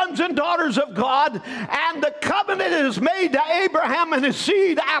are sons and daughters of God, and the covenant is made to Abraham and his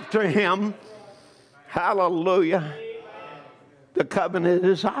seed after him. Hallelujah. The covenant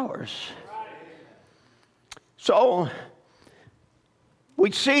is ours. So,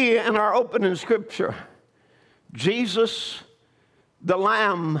 we see in our opening scripture, Jesus, the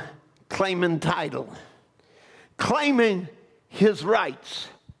Lamb, claiming title, claiming his rights.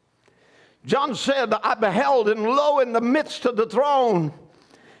 John said, I beheld, and lo, in the midst of the throne,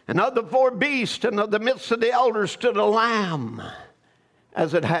 and of the four beasts, and of the midst of the elders stood a lamb,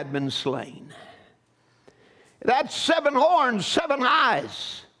 as it had been slain. It had 7 horns, 7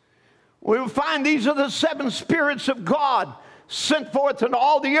 eyes. We will find these are the 7 spirits of God sent forth into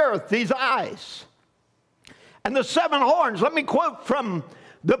all the earth, these eyes. And the 7 horns, let me quote from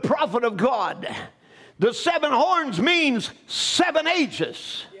the prophet of God. The 7 horns means 7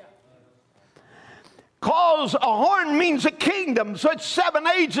 ages. Because a horn means a kingdom. So it's 7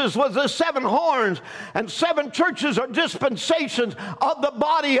 ages was the 7 horns. And 7 churches are dispensations of the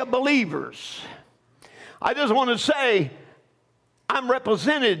body of believers. I just want to say, I'm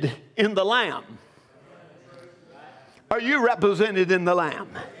represented in the Lamb. Are you represented in the Lamb?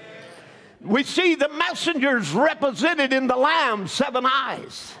 We see the messengers represented in the Lamb, 7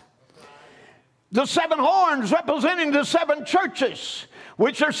 eyes. The 7 horns representing the 7 churches,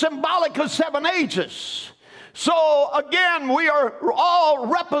 which are symbolic of 7 ages. So again, we are all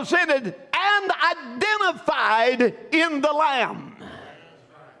represented and identified in the Lamb.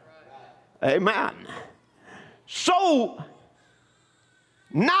 Amen. So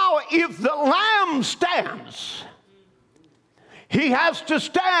now if the Lamb stands, he has to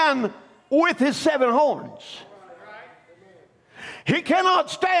stand with his 7 horns. He cannot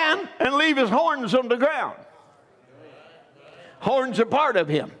stand and leave his horns on the ground. Horns are part of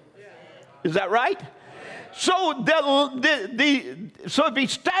him. Is that right? So, so if he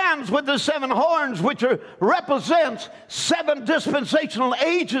stands with the 7 horns, which represents 7 dispensational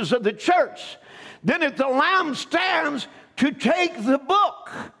ages of the church, then if the Lamb stands to take the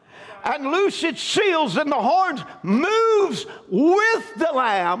book and loose its seals, and the horns moves with the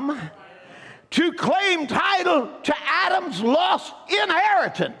Lamb to claim title to Adam's lost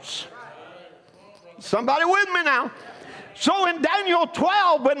inheritance. Somebody with me now? So in Daniel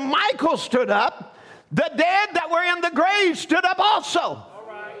 12, when Michael stood up, the dead that were in the grave stood up also. All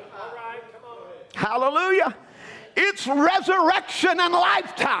right, come on. Hallelujah. It's resurrection and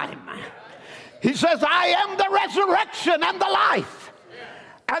lifetime. He says, I am the resurrection and the life.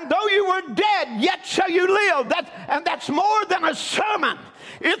 And though you were dead, yet shall you live. And that's more than a sermon.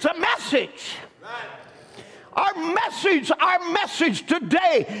 It's a message. Our message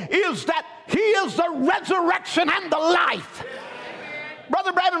today is that he is the resurrection and the life.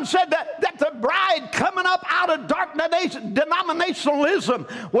 Brother Branham said that the bride coming up out of dark denominationalism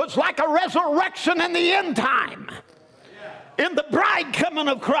was like a resurrection in the end time. In the bride coming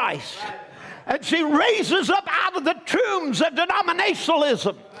of Christ. And she raises up out of the tombs of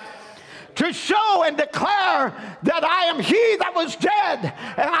denominationalism to show and declare that I am he that was dead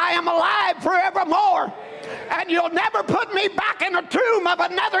and I am alive forevermore. And you'll never put me back in a tomb of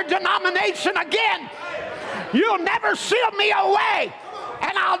another denomination again. You'll never seal me away.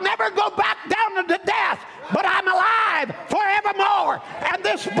 And I'll never go back down to death. But I'm alive forevermore. And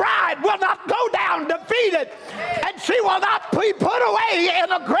this bride will not go down defeated. And she will not be put away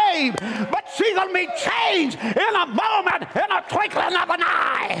in a grave. But she's going to be changed in a moment, in a twinkling of an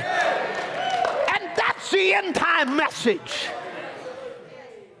eye. And that's the end time message.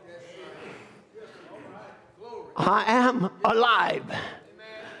 I am alive.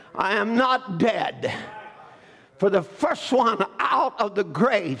 I am not dead. For the first one out of the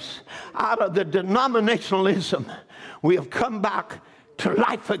graves, out of the denominationalism, we have come back to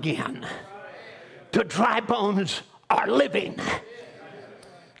life again. The dry bones are living.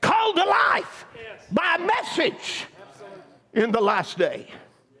 Called to life by a message in the last day.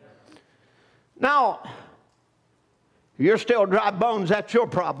 Now, you're still dry bones, that's your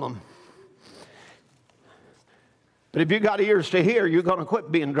problem. But if you got ears to hear, you're going to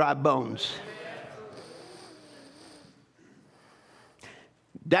quit being dry bones.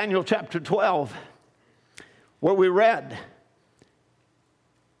 Daniel chapter 12, where we read,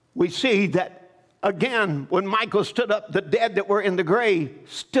 we see that again, when Michael stood up, the dead that were in the grave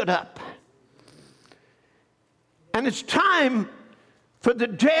stood up. And it's time for the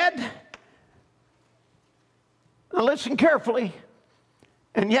dead, now listen carefully,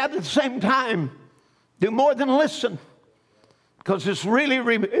 and yet at the same time, do more than listen, because it's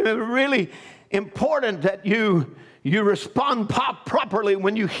really important that you respond properly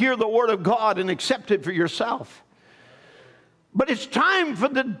when you hear the word of God and accept it for yourself. But it's time for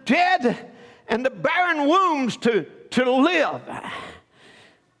the dead and the barren wombs to live.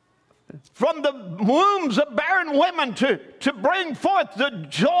 From the wombs of barren women to bring forth the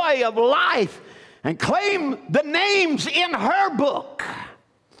joy of life and claim the names in her book.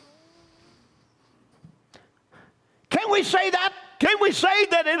 Can we say that? Can we say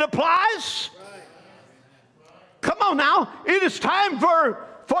that it applies? Come on now. It is time for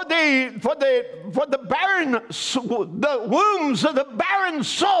the barren, the wombs of the barren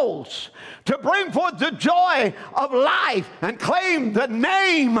souls to bring forth the joy of life and claim the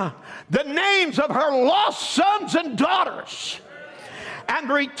names of her lost sons and daughters, and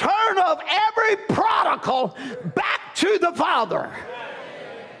return of every prodigal back to the Father.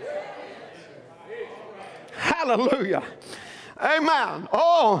 Hallelujah. Amen.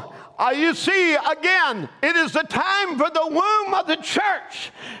 Oh, you see, again, it is the time for the womb of the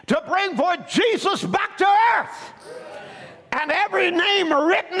church to bring forth Jesus back to earth. And every name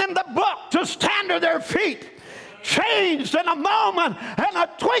written in the book to stand to their feet, changed in a moment and a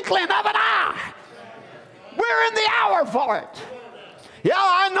twinkling of an eye. We're in the hour for it. Yeah,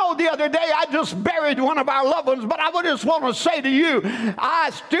 I know the other day I just buried one of our loved ones, but I would just want to say to you, I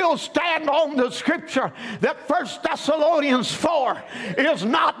still stand on the scripture that 1 Thessalonians 4 is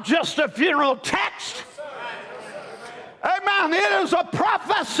not just a funeral text. Amen. It is a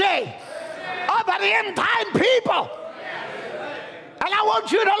prophecy of an end time people. And I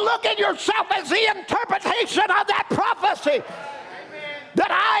want you to look at yourself as the interpretation of that prophecy. That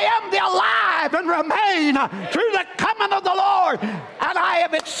I am the alive and remain through the coming of the Lord. And I I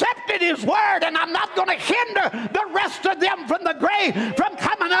have accepted his word, and I'm not going to hinder the rest of them from the grave from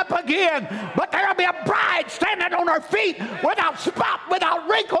coming up again. But there will be a bride standing on her feet without spot, without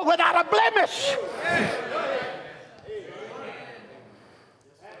wrinkle, without a blemish.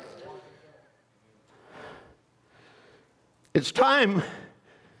 It's time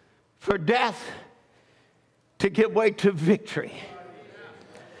for death to give way to victory.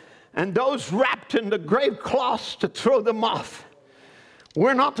 And those wrapped in the grave cloths to throw them off.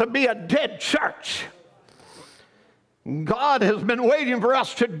 We're not to be a dead church. God has been waiting for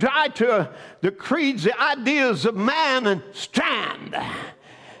us to die to the creeds, the ideas of man, and stand.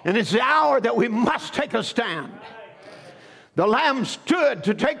 And it's the hour that we must take a stand. The Lamb stood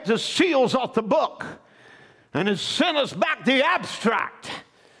to take the seals off the book and has sent us back the abstract.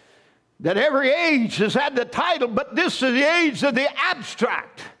 That every age has had the title, but this is the age of the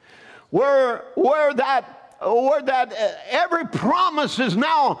abstract, where that every promise is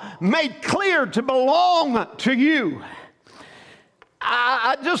now made clear to belong to you.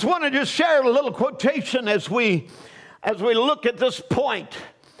 I just want to just share a little quotation as we look at this point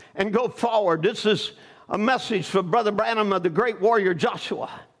and go forward. This is a message from Brother Branham of the great warrior Joshua.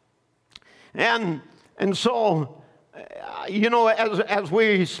 And so, as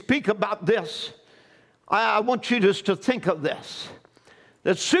we speak about this, I want you just to think of this.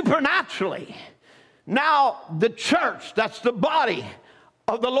 That supernaturally, now the church, that's the body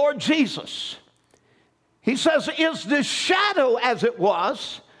of the Lord Jesus, he says, is the shadow, as it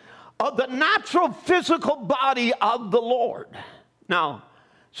was, of the natural physical body of the Lord. Now,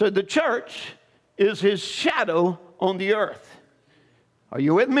 so the church is his shadow on the earth. Are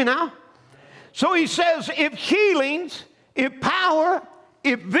you with me now? So he says, if healings, if power,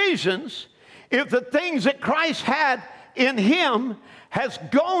 if visions, if the things that Christ had in him has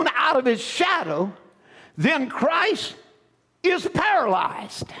gone out of his shadow, then Christ is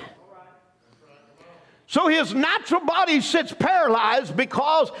paralyzed. So his natural body sits paralyzed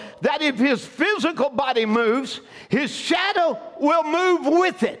because that if his physical body moves, his shadow will move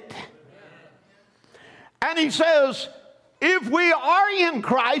with it. And he says, if we are in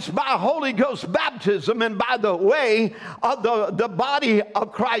Christ by Holy Ghost baptism and by the way of the body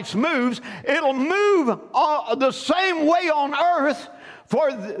of Christ moves, it'll move the same way on earth.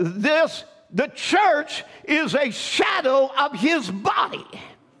 For this, the church is a shadow of his body.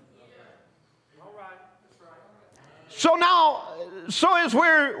 So now, as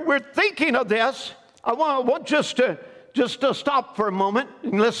we're thinking of this, I want just to stop for a moment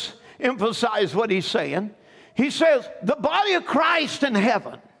and let's emphasize what he's saying. He says, the body of Christ in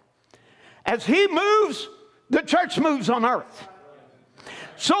heaven, as he moves, the church moves on earth.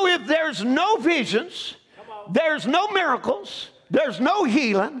 So if there's no visions, there's no miracles, there's no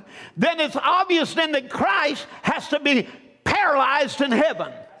healing, then it's obvious then that Christ has to be paralyzed in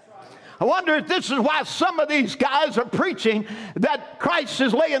heaven. I wonder if this is why some of these guys are preaching that Christ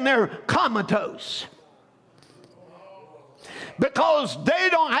is laying there comatose. Because they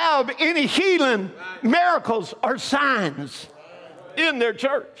don't have any healing, miracles, or signs in their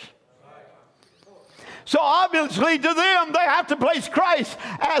church. So obviously to them, they have to place Christ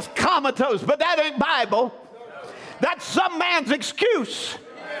as comatose. But that ain't Bible. That's some man's excuse.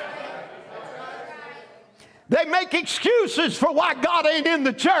 They make excuses for why God ain't in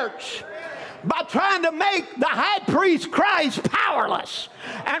the church by trying to make the high priest Christ powerless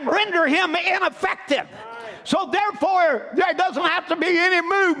and render him ineffective. So therefore, there doesn't have to be any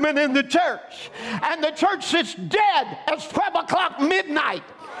movement in the church. And the church sits dead at 12 o'clock midnight,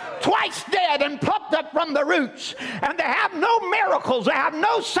 twice dead and plucked up from the roots. And they have no miracles, they have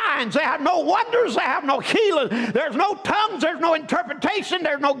no signs, they have no wonders, they have no healing. There's no tongues, there's no interpretation,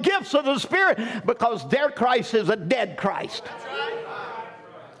 there's no gifts of the Spirit, because their Christ is a dead Christ.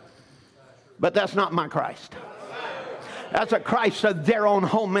 But that's not my Christ. That's a Christ of their own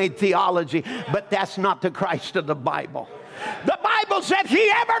homemade theology, but that's not the Christ of the Bible. The Bible said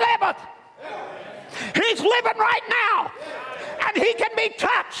he ever liveth. He's living right now. And he can be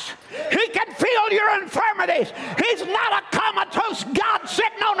touched. He can feel your infirmities. He's not a comatose God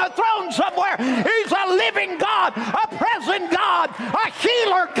sitting on a throne somewhere. He's a living God, a present God, a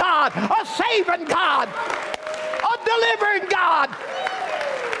healer God, a saving God, a delivering God.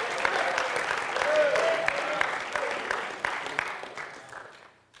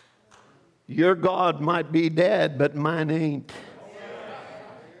 Your God might be dead, but mine ain't.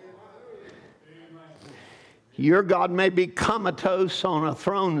 Your God may be comatose on a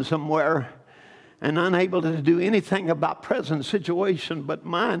throne somewhere and unable to do anything about present situation, but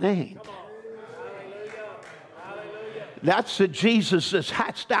mine ain't. That's the Jesus that's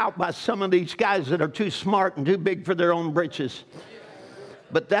hatched out by some of these guys that are too smart and too big for their own britches.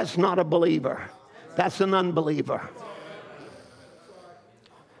 But that's not a believer. That's an unbeliever.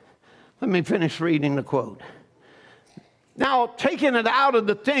 Let me finish reading the quote. Now, taking it out of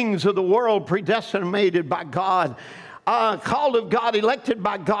the things of the world, predestinated by God, called of God, elected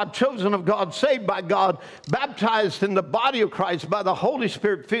by God, chosen of God, saved by God, baptized in the body of Christ by the Holy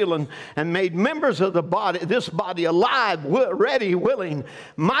Spirit feeling, and made members of the body, this body alive, ready, willing.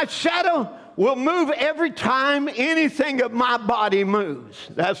 My shadow will move every time anything of my body moves.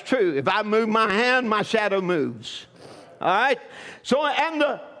 That's true. If I move my hand, my shadow moves. All right? So,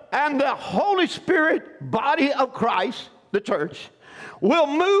 and the Holy Spirit body of Christ, the church, will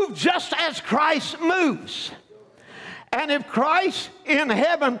move just as Christ moves. And if Christ in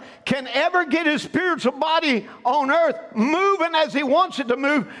heaven can ever get his spiritual body on earth moving as he wants it to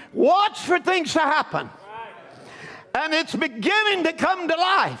move, watch for things to happen. And it's beginning to come to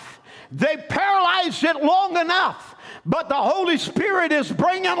life. They paralyzed it long enough, but the Holy Spirit is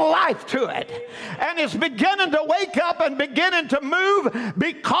bringing life to it. And it's beginning to wake up and beginning to move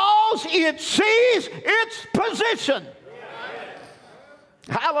because it sees its position.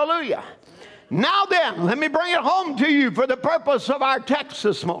 Hallelujah. Now then, let me bring it home to you for the purpose of our text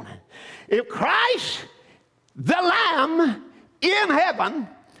this morning. If Christ, the Lamb in heaven,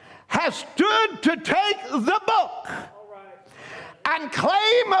 has stood to take the book and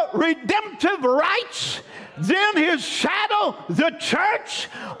claim redemptive rights, then his shadow, the church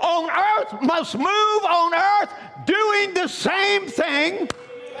on earth, must move on earth doing the same thing.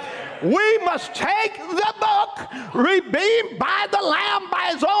 We must take the book, redeemed by the Lamb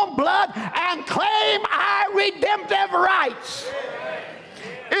by his own blood, and claim our redemptive rights.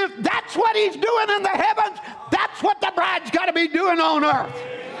 If that's what he's doing in the heavens, that's what the bride's got to be doing on earth.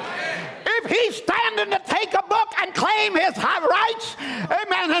 If he's standing to take a book and claim his rights,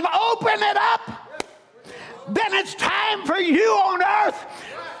 amen, and open it up, then it's time for you on earth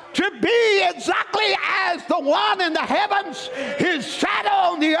to be exactly as the one in the heavens, his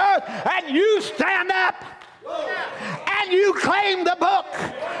shadow on the earth, and you stand up and you claim the book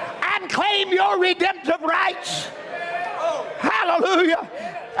and claim your redemptive rights. Hallelujah.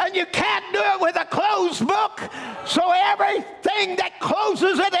 And you can't do it with a closed book. So everything that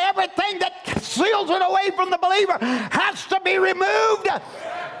closes it, everything that seals it away from the believer has to be removed.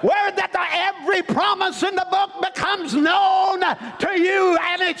 Where that every promise in the book becomes known to you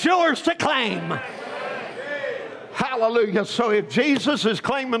and it's yours to claim. Hallelujah. So if Jesus is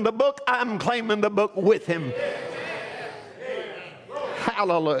claiming the book, I'm claiming the book with him.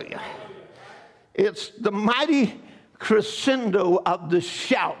 Hallelujah. It's the mighty crescendo of the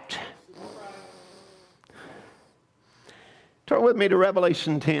shout. Turn with me to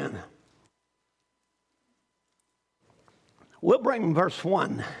Revelation 10. We'll bring verse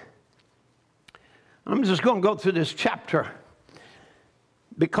 1. I'm just going to go through this chapter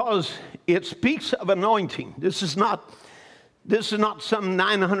because it speaks of anointing. This is not some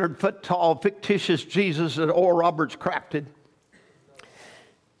 900-foot tall fictitious Jesus that Oral Roberts crafted.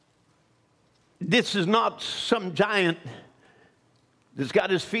 This is not some giant that's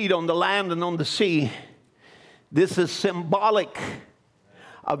got his feet on the land and on the sea. This is symbolic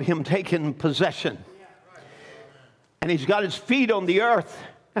of him taking possession. And he's got his feet on the earth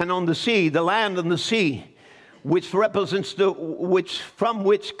and on the sea, the land and the sea, which represents from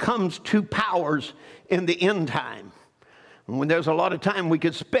which comes two powers in the end time. And when there's a lot of time we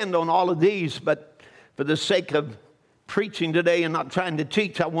could spend on all of these, but for the sake of preaching today and not trying to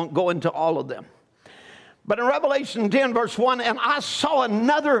teach, I won't go into all of them. But in Revelation 10, verse 1, and I saw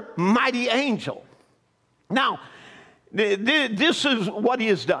another mighty angel. Now, this is what he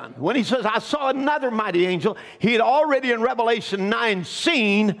has done. When he says, I saw another mighty angel, he had already in Revelation 9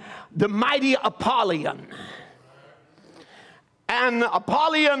 seen the mighty Apollyon. And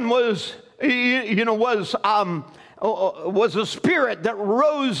Apollyon was a spirit that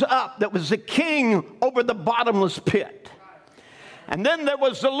rose up, that was the king over the bottomless pit. And then there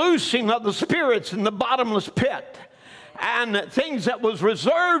was the loosing of the spirits in the bottomless pit and things that was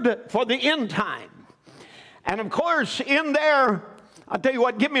reserved for the end time. And of course, in there, I'll tell you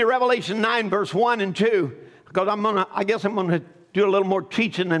what, give me Revelation 9, verse 1 and 2, because I guess I'm going to do a little more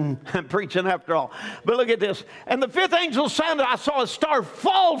teaching and preaching after all. But look at this. And the fifth angel sounded, I saw a star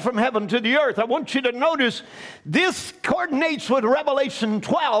fall from heaven to the earth. I want you to notice this coordinates with Revelation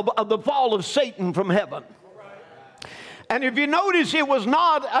 12 of the fall of Satan from heaven. And if you notice, it was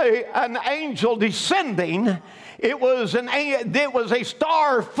not an angel descending. It was a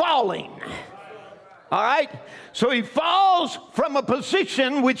star falling. All right? So he falls from a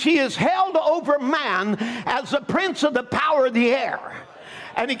position which he has held over man as the prince of the power of the air.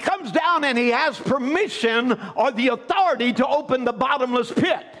 And he comes down and he has permission or the authority to open the bottomless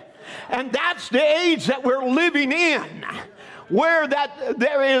pit. And that's the age that we're living in, where that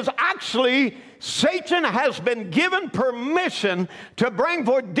there is actually, Satan has been given permission to bring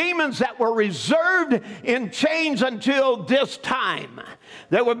forth demons that were reserved in chains until this time.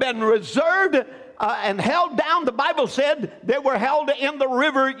 They were been reserved and held down. The Bible said they were held in the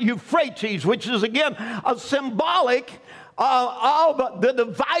river Euphrates, which is again a symbolic of the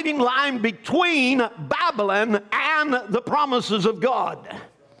dividing line between Babylon and the promises of God.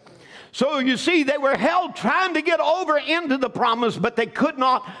 So you see, they were held trying to get over into the promise, but they could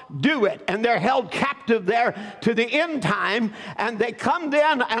not do it. And they're held captive there to the end time. And they come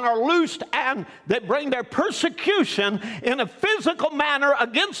then and are loosed, and they bring their persecution in a physical manner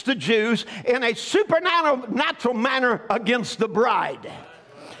against the Jews, in a supernatural manner against the bride.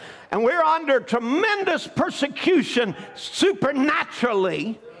 And we're under tremendous persecution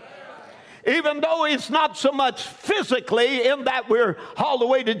supernaturally, even though it's not so much physically, in that we're hauled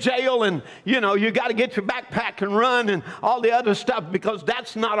away to jail and, you know, you got to get your backpack and run and all the other stuff, because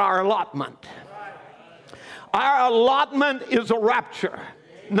that's not our allotment. Our allotment is a rapture,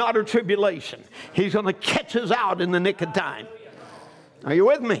 not a tribulation. He's going to catch us out in the nick of time. Are you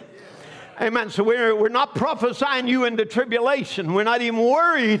with me? Amen. So we're not prophesying you into tribulation. We're not even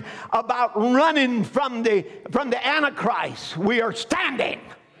worried about running from the Antichrist. We are standing.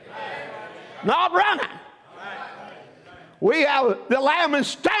 Not running. We have, the Lamb is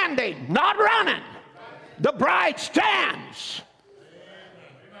standing, not running. The bride stands.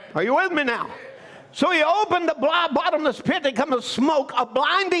 Are you with me now? So he opened the bottomless pit to come a smoke, a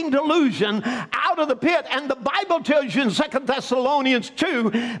blinding delusion out of the pit. And the Bible tells you in 2 Thessalonians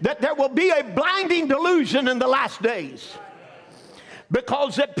 2 that there will be a blinding delusion in the last days.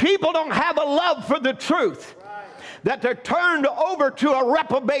 Because that people don't have a love for the truth. That they're turned over to a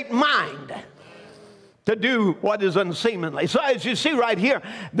reprobate mind to do what is unseemly. So as you see right here,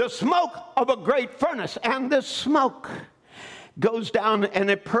 the smoke of a great furnace, and this smoke goes down and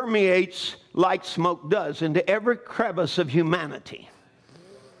it permeates like smoke does into every crevice of humanity.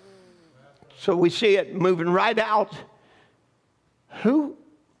 So we see it moving right out. I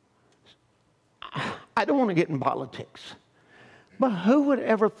don't want to get in politics, but who would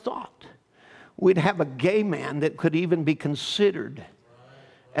ever thought we'd have a gay man that could even be considered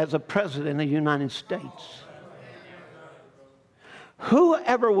as a president of the United States?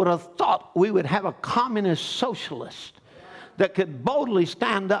 Whoever would have thought we would have a communist socialist that could boldly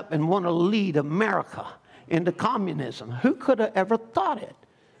stand up and want to lead America into communism? Who could have ever thought it?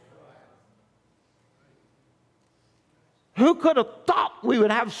 Who could have thought we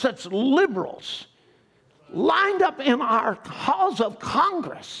would have such liberals lined up in our halls of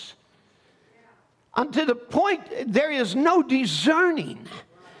Congress? Unto the point there is no discerning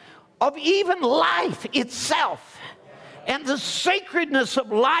of even life itself. And the sacredness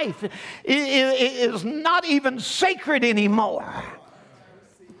of life is not even sacred anymore.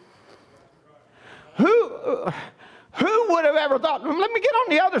 Who would have ever thought? Let me get on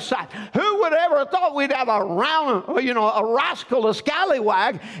the other side. Who would have ever thought we'd have a rascal, a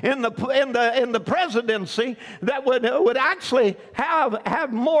scallywag in the presidency that would actually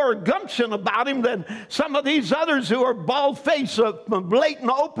have more gumption about him than some of these others who are bald-faced, blatant,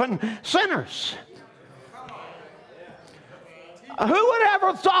 open sinners? Who would have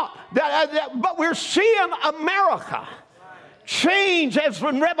ever thought that? But we're seeing America change, as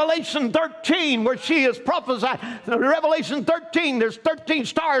in Revelation 13, where she is prophesied. Revelation 13, there's 13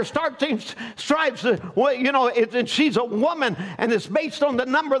 stars, 13 stripes. And she's a woman, and it's based on the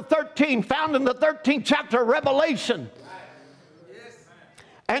number 13 found in the 13th chapter of Revelation.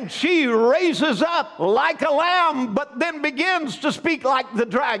 And she raises up like a lamb, but then begins to speak like the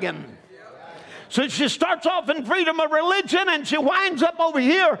dragon. So she starts off in freedom of religion, and she winds up over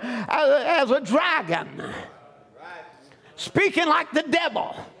here as a dragon. Speaking like the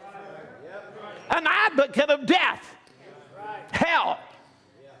devil. An advocate of death. Hell.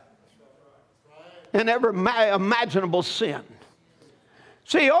 And every imaginable sin.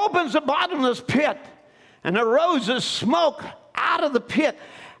 So he opens the bottomless pit, and there rose smoke out of the pit.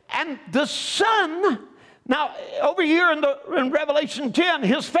 And the sun... Now, over here in Revelation 10,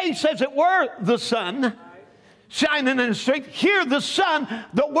 his face, as it were, the sun, shining in the street. Here, the sun,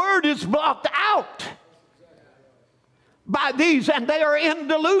 the word is blocked out by these, and they are in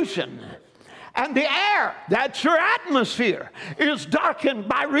delusion. And the air, that's your atmosphere, is darkened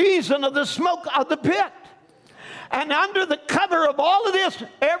by reason of the smoke of the pit. And under the cover of all of this,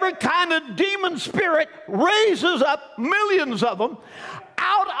 every kind of demon spirit raises up, millions of them,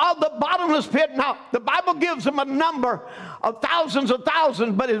 out of the bottomless pit. Now, the Bible gives them a number of thousands,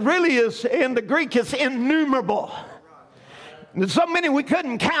 but it really is, in the Greek, it's innumerable. There's so many we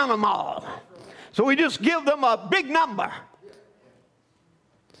couldn't count them all. So we just give them a big number.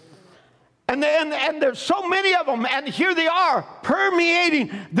 And there's so many of them, and here they are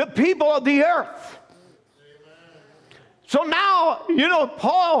permeating the people of the earth. So now,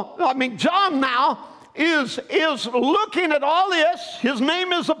 John now is looking at all this. His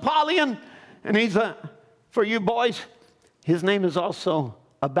name is Apollyon, and for you boys, his name is also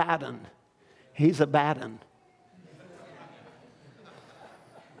Abaddon. He's Abaddon.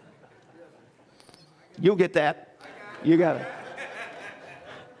 You'll get that. You got it.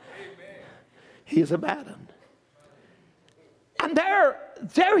 He's Abaddon. And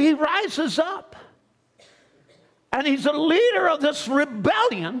there he rises up. And he's a leader of this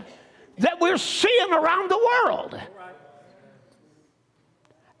rebellion that we're seeing around the world.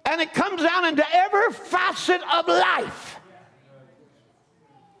 And it comes down into every facet of life.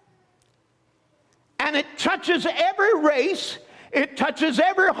 And it touches every race. It touches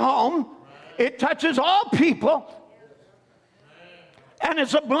every home. It touches all people. And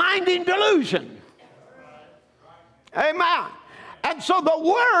it's a blinding delusion. Amen. And so the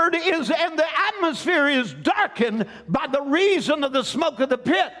word is, and the atmosphere is darkened by the reason of the smoke of the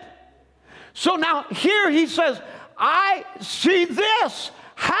pit. So now here he says, I see this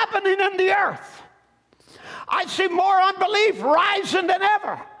happening in the earth. I see more unbelief rising than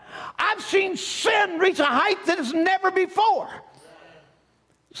ever. I've seen sin reach a height that is never before.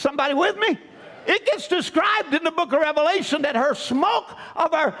 Somebody with me? It gets described in the book of Revelation that her smoke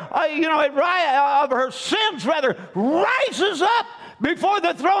of her sins rises up before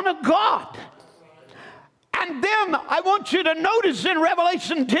the throne of God. And then I want you to notice in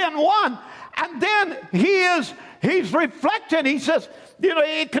Revelation 10:1, and then he's reflecting. He says,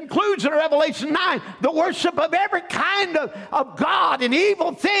 it concludes in Revelation 9, the worship of every kind of God and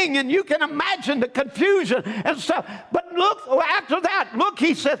evil thing, and you can imagine the confusion and stuff. But look, after that,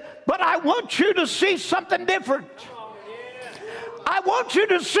 he says, but I want you to see something different. I want you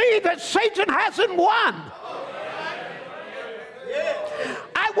to see that Satan hasn't won.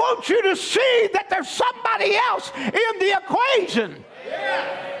 I want you to see that there's somebody else in the equation.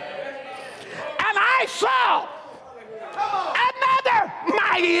 And I saw another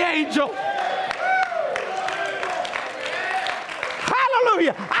mighty angel.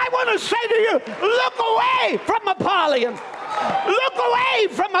 Hallelujah. I want to say to you, look away from Apollyon. Look away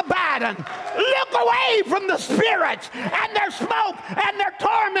from Abaddon. Look away from the spirits and their smoke and their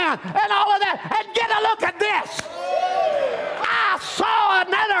torment and all of that, and get a look at this. I saw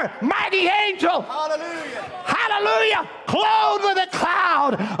another mighty angel. Hallelujah. Hallelujah. Clothed with a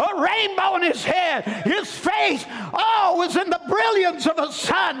cloud, a rainbow in his head. His face, was in the brilliance of the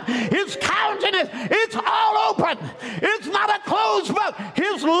sun. His countenance, it's all open. It's not a closed book.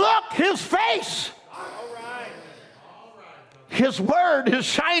 His look, his face. His word is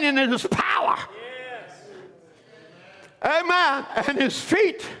shining in his power. Amen. And his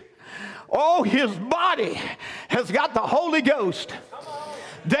feet, his body has got the Holy Ghost.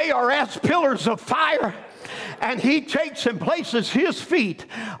 They are as pillars of fire. And he takes and places his feet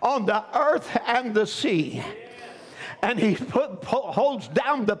on the earth and the sea. And he holds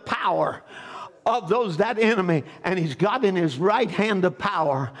down the power of that enemy. And he's got in his right hand of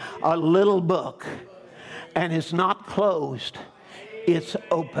power a little book. And it's not closed. It's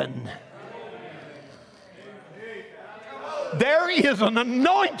open. There is an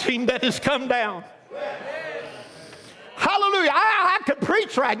anointing that has come down. Hallelujah. I could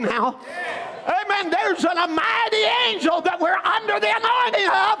preach right now. Amen. There's a mighty angel that we're under the anointing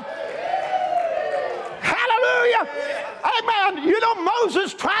of. Hallelujah. Amen.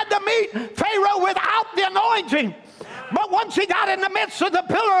 Moses tried to meet Pharaoh without the anointing. But once he got in the midst of the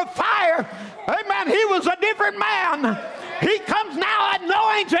pillar of fire, amen, he was a different man. He comes now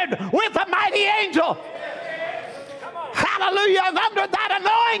anointed with a mighty angel. Hallelujah. And under that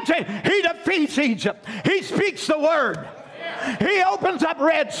anointing, he defeats Egypt. He speaks the word. He opens up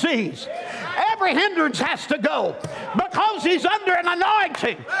Red Seas. Every hindrance has to go because he's under an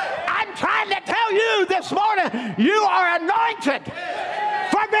anointing. I'm trying to tell you this morning, you are anointed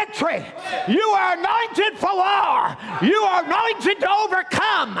for victory. You are anointed for war. You are anointed to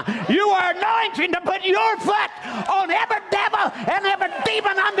overcome. You are anointed to put your foot on every devil and every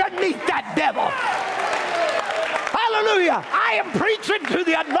demon underneath that devil. Hallelujah. I am preaching to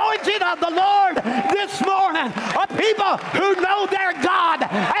the anointing of the Lord this morning, of people who know their God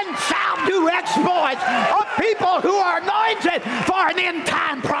and shall do exploits, of people who are anointed for an end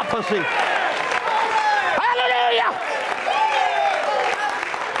time prophecy. Hallelujah.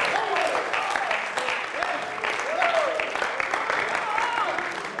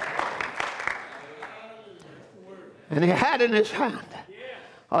 had in his hand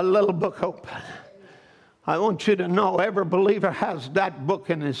a little book open. I want you to know every believer has that book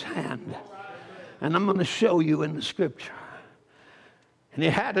in his hand. And I'm going to show you in the scripture. And he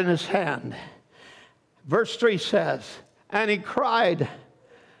had in his hand, verse 3 says, and he cried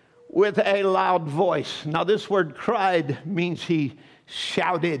with a loud voice. Now this word cried means he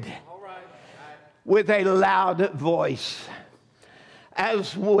shouted with a loud voice,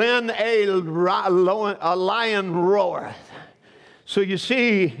 as when a lion roareth. So you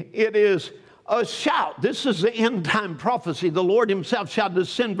see, it is a shout. This is the end time prophecy. The Lord himself shall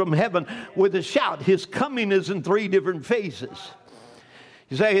descend from heaven with a shout. His coming is in 3 different phases.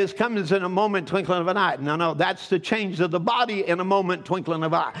 You say his coming is in a moment, twinkling of an eye. No, that's the change of the body in a moment, twinkling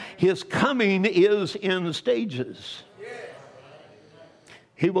of an eye. His coming is in stages.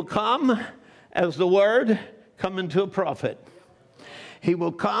 He will come as the word coming to a prophet. He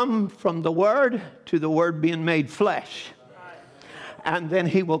will come from the word to the word being made flesh. And then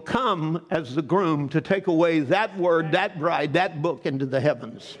he will come as the groom to take away that word, that bride, that book into the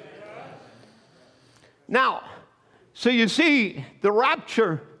heavens. Now, so you see, the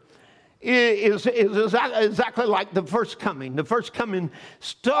rapture is exactly like the first coming. The first coming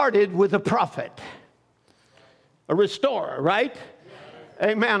started with a prophet, a restorer, right?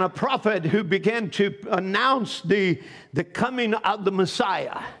 Amen. A prophet who began to announce the coming of the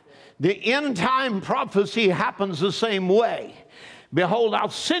Messiah. The end time prophecy happens the same way. Behold, I'll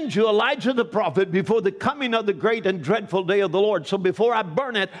send you Elijah the prophet before the coming of the great and dreadful day of the Lord. So before I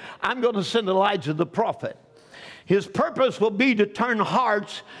burn it, I'm going to send Elijah the prophet. His purpose will be to turn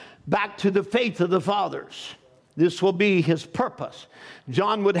hearts back to the faith of the fathers. This will be his purpose.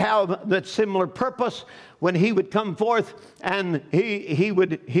 John would have that similar purpose when he would come forth, and he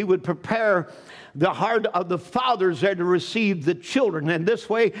would prepare the heart of the fathers there to receive the children. And this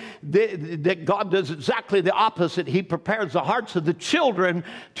way, that God does exactly the opposite. He prepares the hearts of the children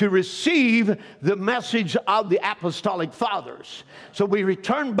to receive the message of the apostolic fathers. So we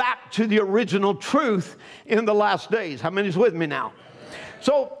return back to the original truth in the last days. How many is with me now?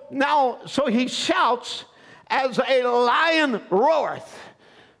 So he shouts as a lion roareth.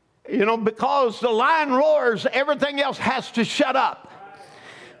 You know, because the lion roars, everything else has to shut up.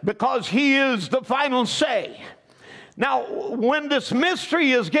 Because he is the final say. Now, when this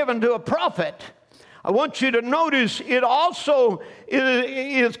mystery is given to a prophet, I want you to notice it also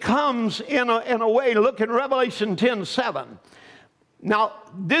comes in a way. Look in Revelation 10:7. Now,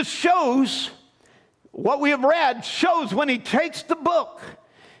 this shows, what we have read shows when he takes the book,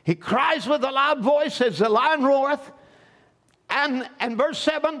 he cries with a loud voice as the lion roareth. And verse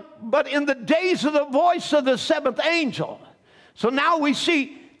 7, but in the days of the voice of the seventh angel. So now we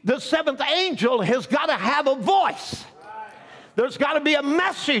see the seventh angel has got to have a voice. There's got to be a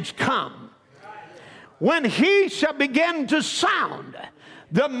message come. When he shall begin to sound,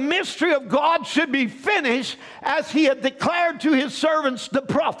 the mystery of God should be finished as he had declared to his servants, the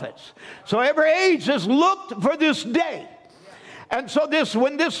prophets. So every age has looked for this day. And so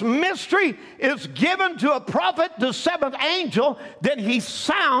when this mystery is given to a prophet, the seventh angel, then he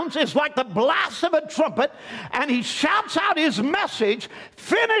sounds, it's like the blast of a trumpet, and he shouts out his message,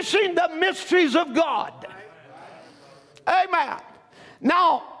 finishing the mysteries of God. Amen.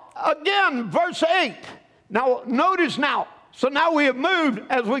 Now, again, verse 8. Now, notice now. So now we have moved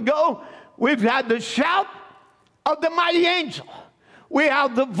as we go. We've had the shout of the mighty angel. We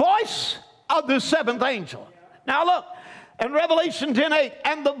have the voice of the seventh angel. Now look. In Revelation 10:8,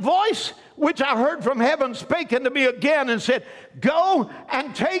 and the voice which I heard from heaven spake unto me again and said, go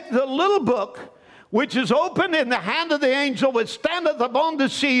and take the little book which is opened in the hand of the angel which standeth upon the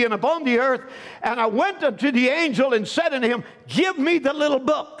sea and upon the earth. And I went unto the angel and said unto him, give me the little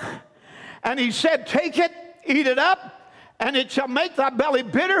book. And he said, take it, eat it up, and it shall make thy belly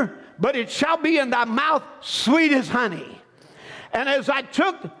bitter, but it shall be in thy mouth sweet as honey. And as I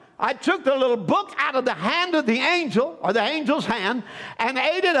took the little book out of the hand of the angel, or the angel's hand, and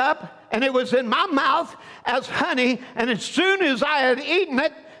ate it up, and it was in my mouth as honey. And as soon as I had eaten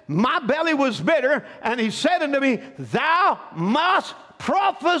it, my belly was bitter. And he said unto me, thou must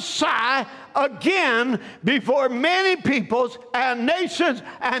prophesy again before many peoples and nations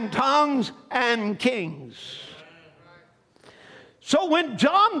and tongues and kings. So when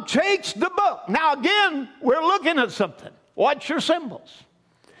John takes the book, now again, we're looking at something. Watch your symbols.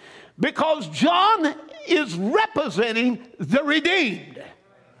 Because John is representing the redeemed.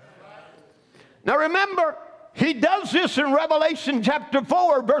 Now remember, he does this in Revelation chapter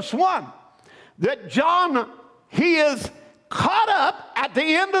 4, verse 1. That John, he is caught up at the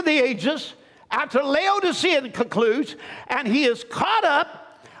end of the ages, after Laodicea concludes, and he is caught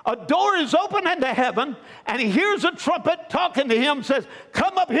up a door is opened into heaven, and he hears a trumpet talking to him, says,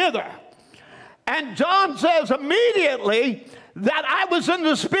 come up hither. And John says immediately that I was in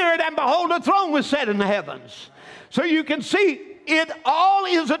the Spirit, and behold, a throne was set in the heavens. So you can see it all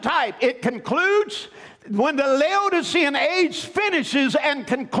is a type. It concludes, when the Laodicean age finishes and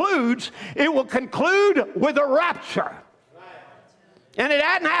concludes, it will conclude with a rapture. And it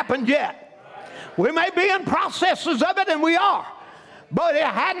hadn't happened yet. We may be in processes of it, and we are. But it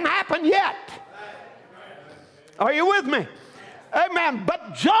hadn't happened yet. Are you with me? Amen.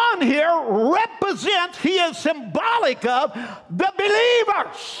 But John here represents, he is symbolic of the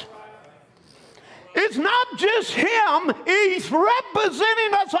believers. It's not just him, he's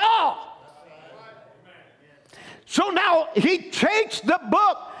representing us all. So now he takes the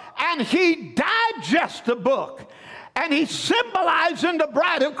book and he digests the book. And he symbolizes the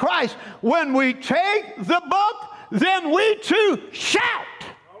bride of Christ. When we take the book, then we too shout.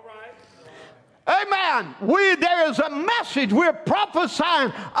 Amen. There is a message. We're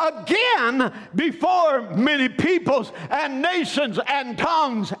prophesying again before many peoples and nations and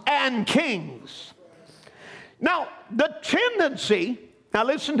tongues and kings. Now, the tendency, now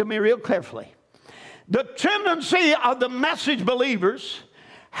listen to me real carefully. The tendency of the message believers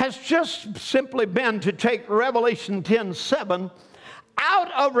has just simply been to take Revelation 10:7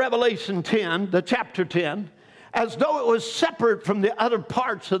 out of Revelation 10, the chapter 10, as though it was separate from the other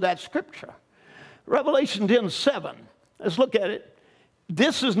parts of that scripture. Revelation 10:7, let's look at it.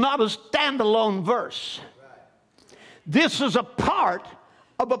 This is not a standalone verse. This is a part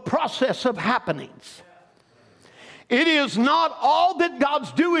of a process of happenings. It is not all that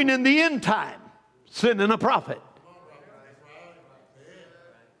God's doing in the end time, sending a prophet.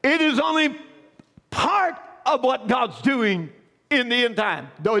 It is only part of what God's doing in the end time,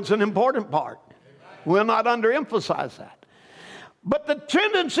 though it's an important part. We'll not underemphasize that. But the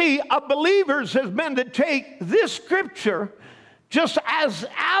tendency of believers has been to take this scripture just as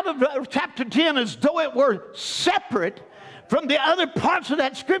out of chapter 10 as though it were separate from the other parts of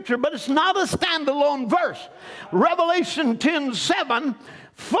that scripture, but it's not a standalone verse. Revelation 10:7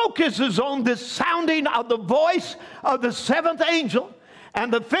 focuses on the sounding of the voice of the seventh angel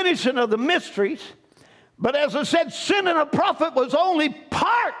and the finishing of the mysteries. But as I said, sending a prophet was only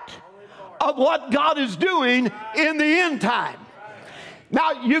part of what God is doing in the end time.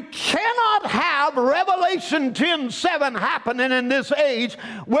 Now, you cannot have Revelation 10:7 happening in this age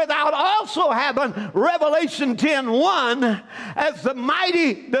without also having Revelation 10:1 as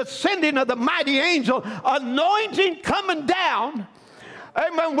the sending of the mighty angel, anointing coming down,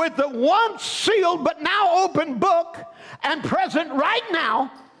 amen, with the once sealed but now open book and present right now,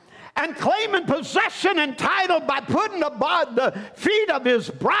 and claiming possession and title by putting the feet of his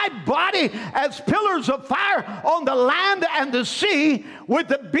bride body as pillars of fire on the land and the sea, with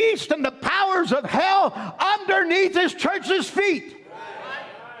the beast and the powers of hell underneath his church's feet.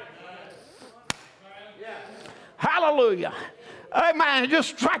 Hallelujah. Amen. It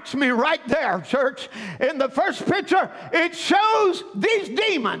just strikes me right there, church. In the first picture, it shows these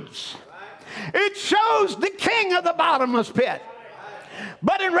demons. It shows the king of the bottomless pit.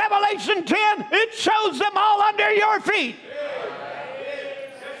 But in Revelation 10, it shows them all under your feet.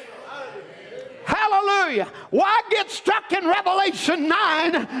 Hallelujah. Why get stuck in Revelation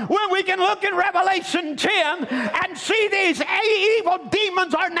 9 when we can look in Revelation 10 and see these evil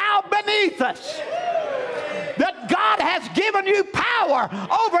demons are now beneath us? That God has given you power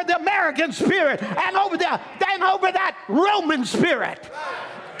over the American spirit and over that Roman spirit.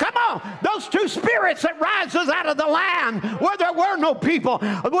 Come on, those two spirits that rises out of the land where there were no people,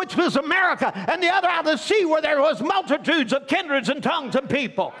 which was America, and the other out of the sea where there was multitudes of kindreds and tongues and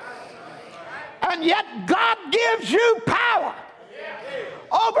people. And yet God gives you power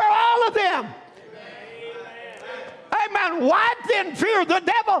over all of them. Amen. Why then fear the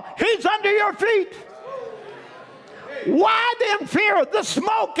devil? He's under your feet. Why then fear the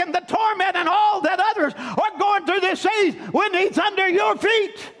smoke and the torment and all that others are going through this age when he's under your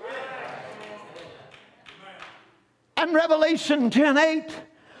feet? And Revelation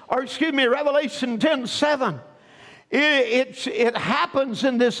 10:7, it happens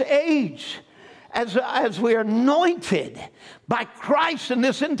in this age as we are anointed by Christ in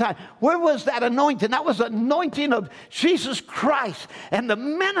this end time. Where was that anointing? That was the anointing of Jesus Christ and the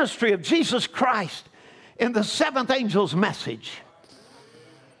ministry of Jesus Christ in the seventh angel's message.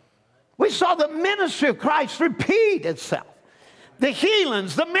 We saw the ministry of Christ repeat itself. The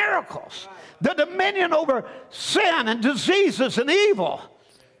healings, the miracles, the dominion over sin and diseases and evil.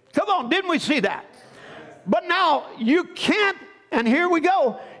 Come on, didn't we see that? But now you can't, and here we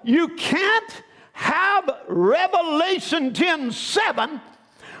go, you can't have Revelation 10:7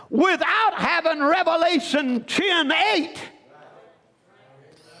 without having Revelation 10:8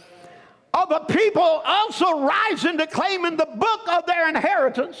 of a people also rising to claim in the book of their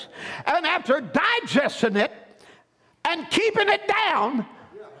inheritance, and after digesting it and keeping it down.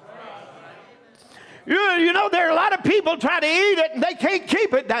 You know, there are a lot of people try to eat it and they can't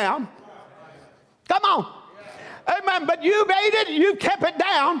keep it down. Come on. Amen. But you've ate it, you've kept it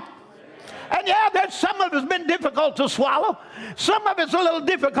down. And yeah, there's some of it's been difficult to swallow. Some of it's a little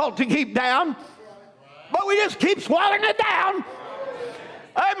difficult to keep down. But we just keep swallowing it down.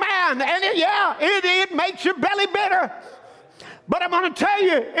 Amen. And it makes your belly bitter. But I'm going to tell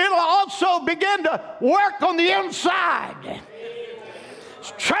you, it'll also begin to work on the inside.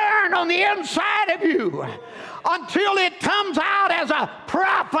 Churn on the inside of you until it comes out as a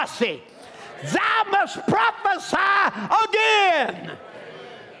prophecy. Thou must prophesy again.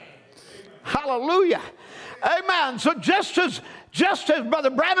 Hallelujah. Amen. So just as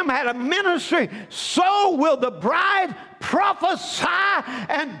Brother Branham had a ministry, so will the bride prophesy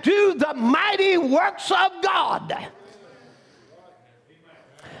and do the mighty works of God.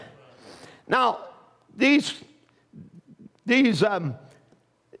 Now, this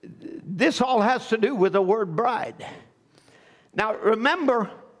all has to do with the word bride. Now, remember,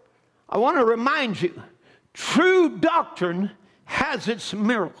 I want to remind you, true doctrine has its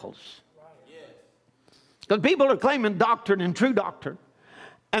miracles. Because people are claiming doctrine and true doctrine,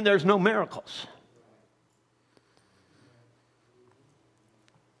 and there's no miracles.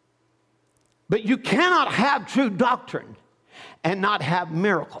 But you cannot have true doctrine and not have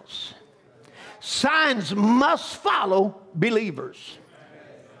miracles. Signs must follow believers.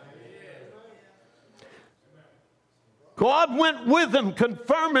 God went with them,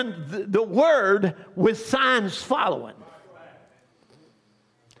 confirming the word with signs following.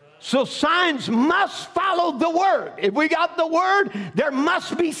 So signs must follow the word. If we got the word, there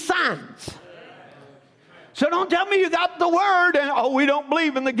must be signs. So don't tell me you got the word and, we don't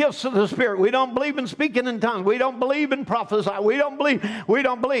believe in the gifts of the Spirit. We don't believe in speaking in tongues. We don't believe in prophesying. We don't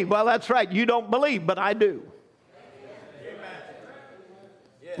believe. Well, that's right. You don't believe, but I do.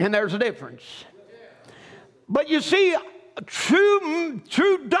 And there's a difference. But you see, true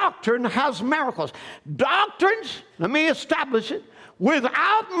doctrine has miracles. Doctrines, let me establish it,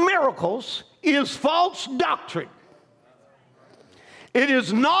 without miracles is false doctrine. It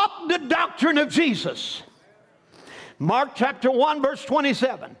is not the doctrine of Jesus. Mark chapter 1, verse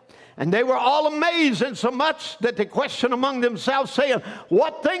 27. And they were all amazed, insomuch that they questioned among themselves, saying,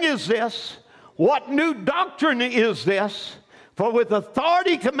 what thing is this? What new doctrine is this? For with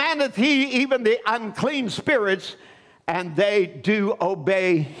authority commandeth he even the unclean spirits, and they do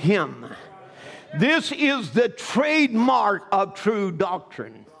obey him. This is the trademark of true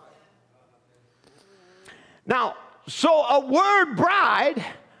doctrine. Now, so a word bride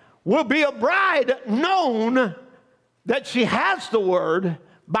will be a bride known that she has the word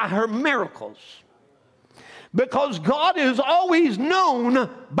by her miracles. Because God is always known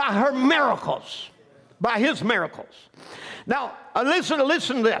by her miracles, by his miracles. Now, listen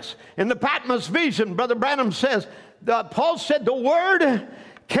to this. In the Patmos vision, Brother Branham says, Paul said the word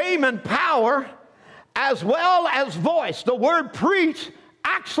came in power as well as voice. The word preach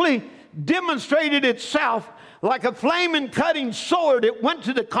actually demonstrated itself like a flaming cutting sword. It went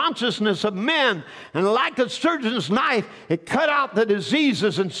to the consciousness of men, and like a surgeon's knife, it cut out the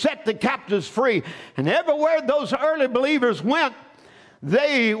diseases and set the captives free. And everywhere those early believers went,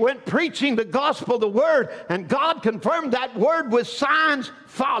 they went preaching the gospel, the word, and God confirmed that word with signs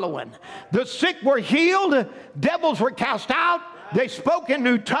following. The sick were healed, devils were cast out, they spoke in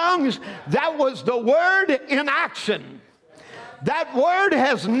new tongues. That was the word in action. That word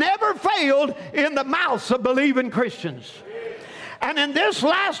has never failed in the mouths of believing Christians. And in this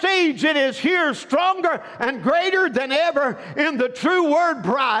last age, it is here stronger and greater than ever in the true word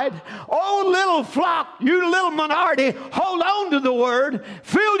bride. Oh, little flock, you little minority, hold on to the word,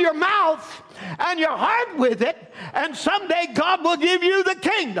 fill your mouth and your heart with it, and someday God will give you the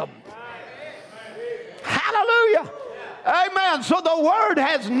kingdom. Hallelujah. Amen. So the word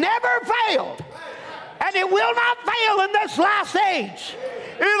has never failed. And it will not fail in this last age.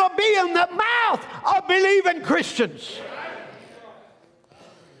 It'll be in the mouth of believing Christians.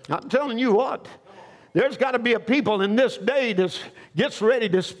 I'm telling you what, there's got to be a people in this day that gets ready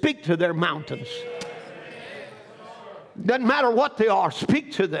to speak to their mountains. Doesn't matter what they are,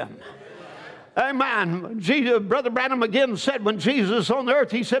 speak to them. Amen. Brother Branham again said when Jesus was on the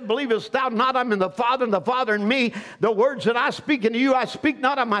earth, he said, believest thou not I'm in the Father and the Father in me? The words that I speak unto you, I speak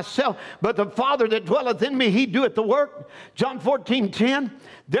not of myself, but the Father that dwelleth in me, he doeth the work. John 14:10.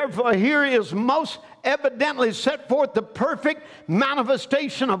 Therefore here is most evidently set forth the perfect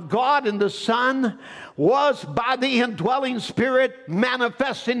manifestation of God in the Son was by the indwelling Spirit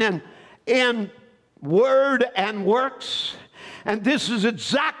manifesting in word and works. And this is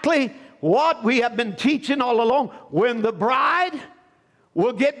exactly what we have been teaching all along. When the bride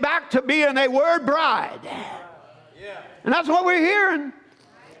will get back to being a word bride. And that's what we're hearing.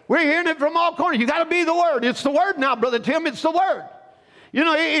 We're hearing it from all corners. You got to be the word. It's the word now, Brother Tim. It's the word. You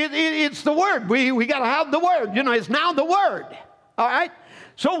know, it's the word. We got to have the word. You know, it's now the word. All right?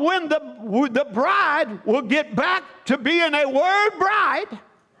 So when the bride will get back to being a word bride,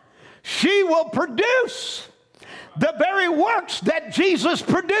 she will produce the very works that Jesus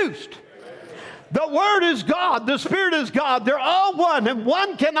produced. The Word is God. The Spirit is God. They're all one, and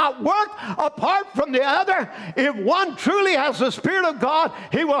one cannot work apart from the other. If one truly has the Spirit of God,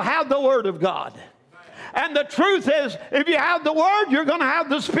 he will have the Word of God. And the truth is, if you have the Word, you're going to have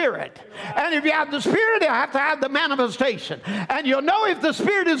the Spirit. And if you have the Spirit, you have to have the manifestation. And you'll know if the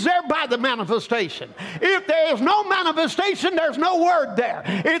Spirit is there by the manifestation. If there is no manifestation, there's no Word there.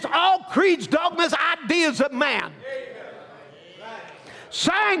 It's all creeds, dogmas, ideas of man.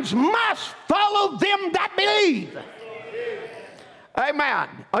 Signs must follow them that believe. Amen.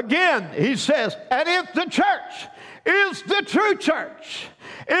 Again, he says, and if the church is the true church,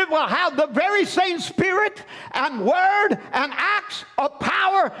 it will have the very same spirit and word and acts of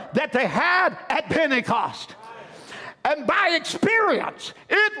power that they had at Pentecost. And by experience,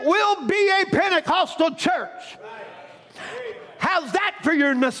 it will be a Pentecostal church. How's that for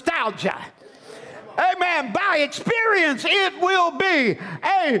your nostalgia? Amen. By experience, it will be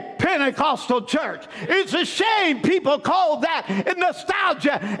a Pentecostal church. It's a shame people call that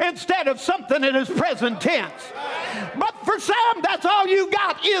nostalgia instead of something that is present tense. But for some, that's all you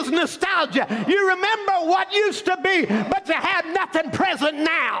got is nostalgia. You remember what used to be, but you have nothing present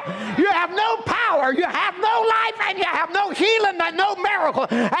now. You have no power, you have no life, and you have no healing, and no miracle,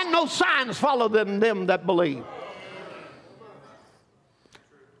 and no signs follow them that believe.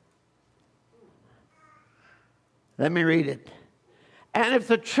 Let me read it. And if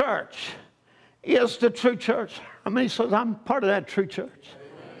the church is the true church, how many says I'm part of that true church?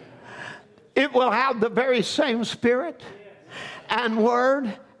 It will have the very same spirit and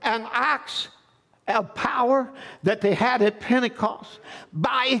word and acts of power that they had at Pentecost.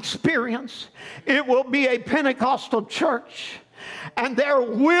 By experience, it will be a Pentecostal church, and there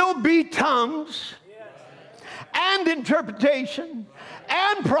will be tongues and interpretation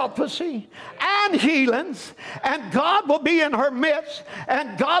and prophecy and healings, and God will be in her midst,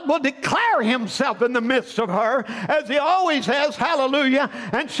 and God will declare himself in the midst of her, as he always has, hallelujah,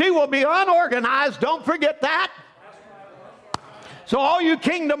 and she will be unorganized. Don't forget that. So all you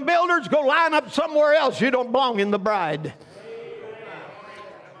kingdom builders, go line up somewhere else. You don't belong in the bride.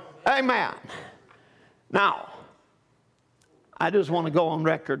 Amen. Now, I just want to go on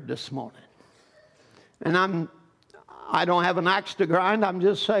record this morning, and I don't have an axe to grind. I'm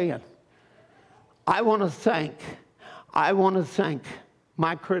just saying. I want to thank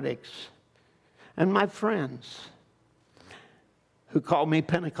my critics and my friends who call me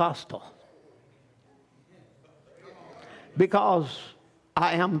Pentecostal, because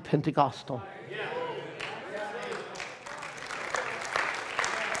I am Pentecostal.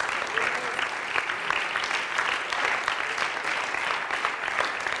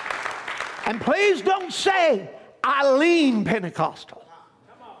 And please don't say I lean Pentecostal,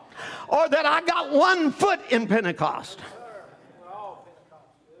 or that I got one foot in Pentecost.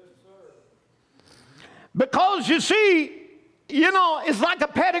 Because you see, you know, it's like a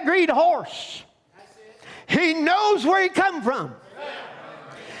pedigreed horse. He knows where he come from.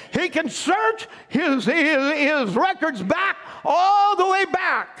 He can search his records back all the way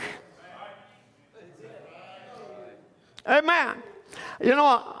back. Amen. You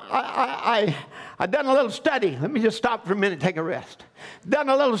know, I done a little study. Let me just stop for a minute, take a rest. Done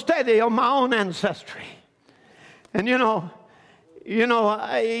a little study on my own ancestry. And you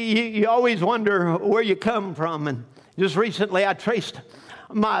always wonder where you come from. And just recently I traced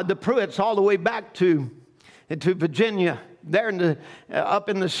the Pruitts all the way back to Virginia, there up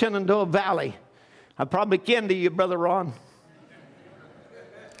in the Shenandoah Valley. I probably kin to you, Brother Ron.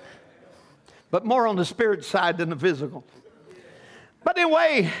 But more on the spirit side than the physical. But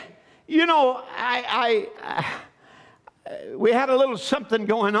anyway, you know, we had a little something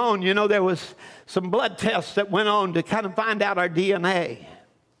going on. You know, there was some blood tests that went on to kind of find out our DNA.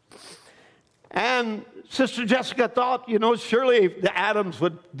 And Sister Jessica thought, surely the Adams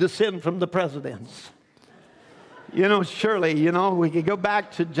would descend from the presidents. Surely, we could go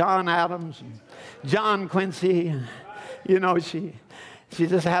back to John Adams and John Quincy. She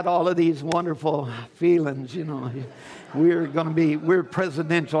just had all of these wonderful feelings, we're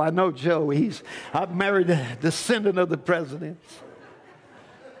presidential. I know Joe, I've married a descendant of the presidents.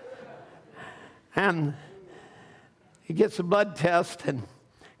 And he gets a blood test and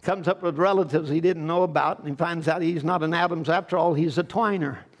comes up with relatives he didn't know about, and he finds out he's not an Adams after all, he's a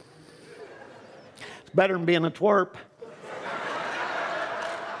Twiner. It's better than being a twerp.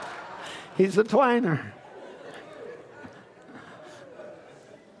 He's a Twiner.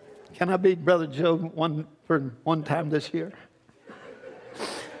 Can I be Brother Joe one time this year?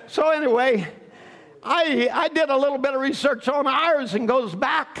 So anyway, I did a little bit of research on ours and goes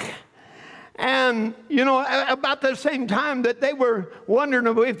back. And, about the same time that they were wondering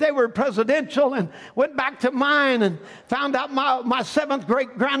if they were presidential, and went back to mine and found out my seventh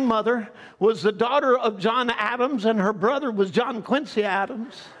great-grandmother was the daughter of John Adams, and her brother was John Quincy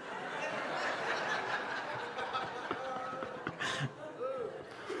Adams.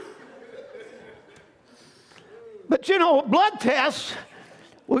 But, blood tests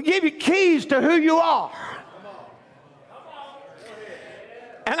will give you keys to who you are.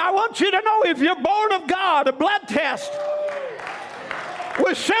 And I want you to know, if you're born of God, a blood test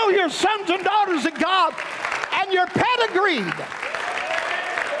will show your sons and daughters of God, and you're pedigreed.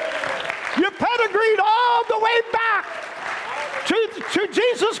 You're pedigreed all the way back to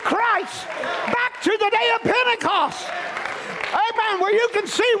Jesus Christ, back to the day of Pentecost. Amen. Where you can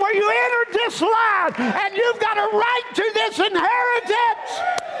see where you entered this line, and you've got a right to this inheritance.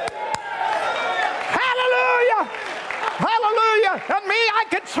 Hallelujah. Hallelujah. And me, I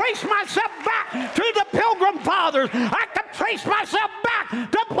can trace myself back to the Pilgrim Fathers. I can trace myself back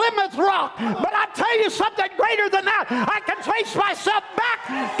to Plymouth Rock. But I tell you something greater than that. I can trace myself back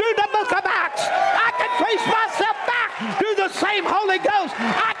to the book of Acts. I can trace myself back to the same Holy Ghost.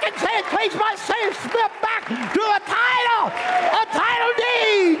 I can trace myself back to a title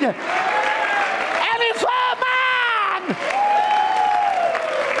deed. And it's all mine.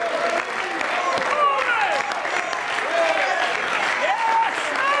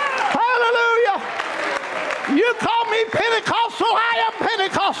 You call me Pentecostal, I am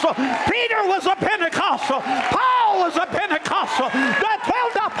Pentecostal. Peter was a Pentecostal. Paul was a Pentecostal. The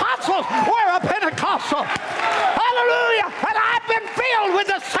 12 apostles were a Pentecostal. Hallelujah. And I've been filled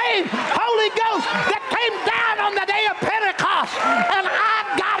with the same Holy Ghost that came down on the day of Pentecost. And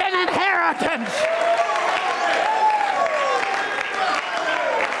I've got an inheritance.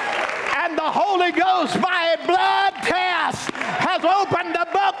 And the Holy Ghost, by a blood test, has opened the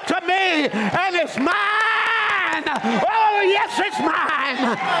book to me, and it's mine. Oh, yes, it's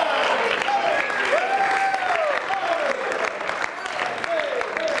mine.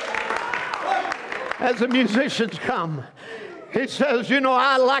 As the musicians come, he says,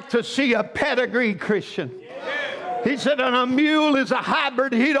 I like to see a pedigree Christian. He said, and a mule is a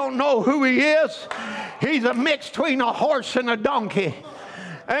hybrid. He don't know who he is. He's a mix between a horse and a donkey.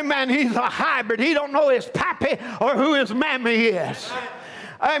 Amen. He's a hybrid. He don't know his pappy or who his mammy is.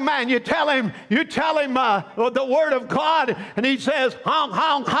 Amen. You tell him the word of God, and he says, honk,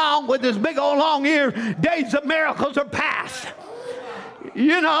 honk, honk, with his big old long ears. Days of miracles are past.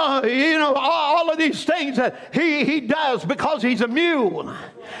 All of these things that he does because he's a mule.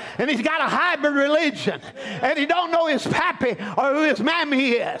 And he's got a hybrid religion. And he don't know his pappy or who his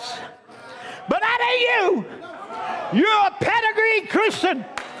mammy is. But that ain't you. You're a pedigree Christian.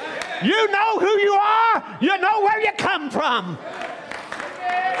 You know who you are. You know where you come from.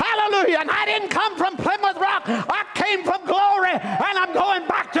 Hallelujah. And I didn't come from Plymouth Rock. I came from glory, and I'm going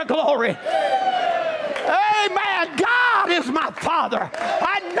back to glory. Amen. God is my Father.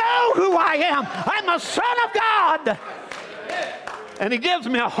 I know who I am. I'm a son of God. And he gives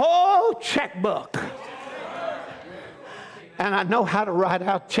me a whole checkbook. And I know how to write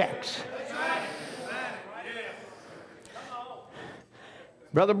out checks.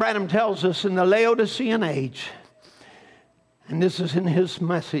 Brother Branham tells us in the Laodicean age, and this is in his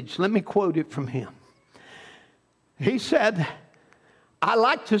message. Let me quote it from him. He said, I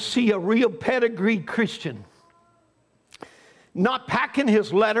like to see a real pedigreed Christian not packing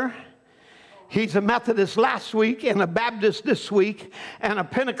his letter. He's a Methodist last week, and a Baptist this week, and a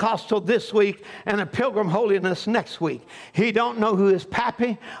Pentecostal this week, and a Pilgrim Holiness next week. He don't know who his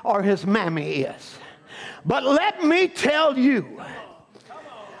pappy or his mammy is. But let me tell you,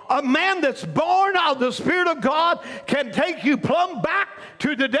 A man that's born of the Spirit of God can take you plumb back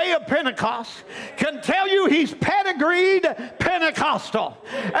to the day of Pentecost, can tell you he's pedigreed Pentecostal.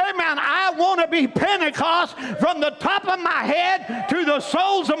 Amen. I want to be Pentecost from the top of my head to the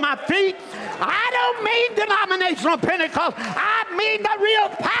soles of my feet. I don't mean denominational Pentecost. I mean the real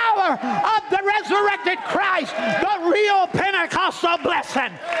power of the resurrected Christ, the real Pentecostal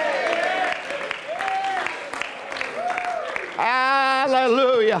blessing.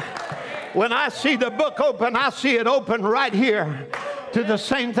 Hallelujah. When I see the book open, I see it open right here to the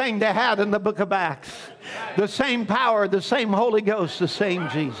same thing they had in the book of Acts. The same power, the same Holy Ghost, the same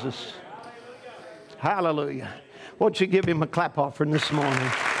Jesus. Hallelujah. Won't you give him a clap offering this morning?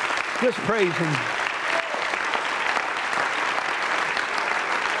 Just praise him.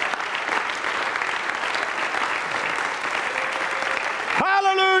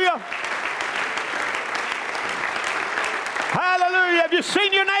 Hallelujah. Hallelujah. Have you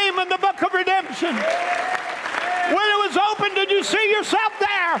seen your name in the book of redemption? When it was open, did you see yourself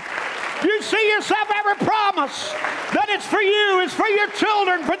there? You see yourself every promise that it's for you, it's for your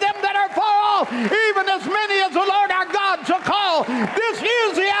children, for them that are far off, even as many as the Lord our God shall call. This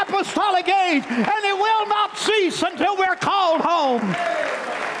is the apostolic age, and it will not cease until we're called home.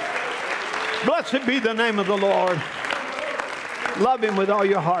 Blessed be the name of the Lord. Love him with all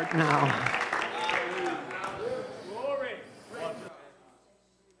your heart now.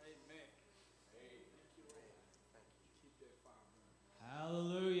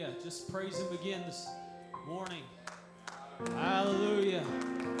 Hallelujah. Just praise him again this morning. Hallelujah.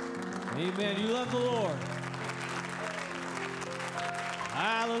 Amen. You love the Lord.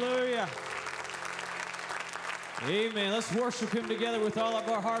 Hallelujah. Amen. Let's worship him together with all of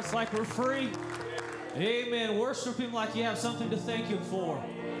our hearts like we're free. Amen. Worship him like you have something to thank him for.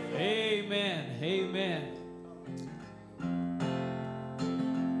 Amen. Amen.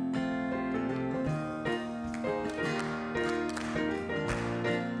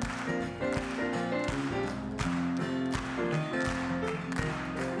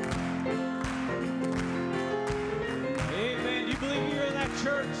 Amen. You believe you're in that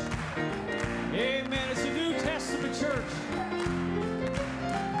church? Amen. It's a New Testament church.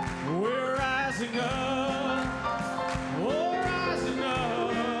 We're rising up. Oh, rising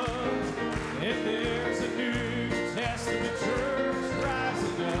up.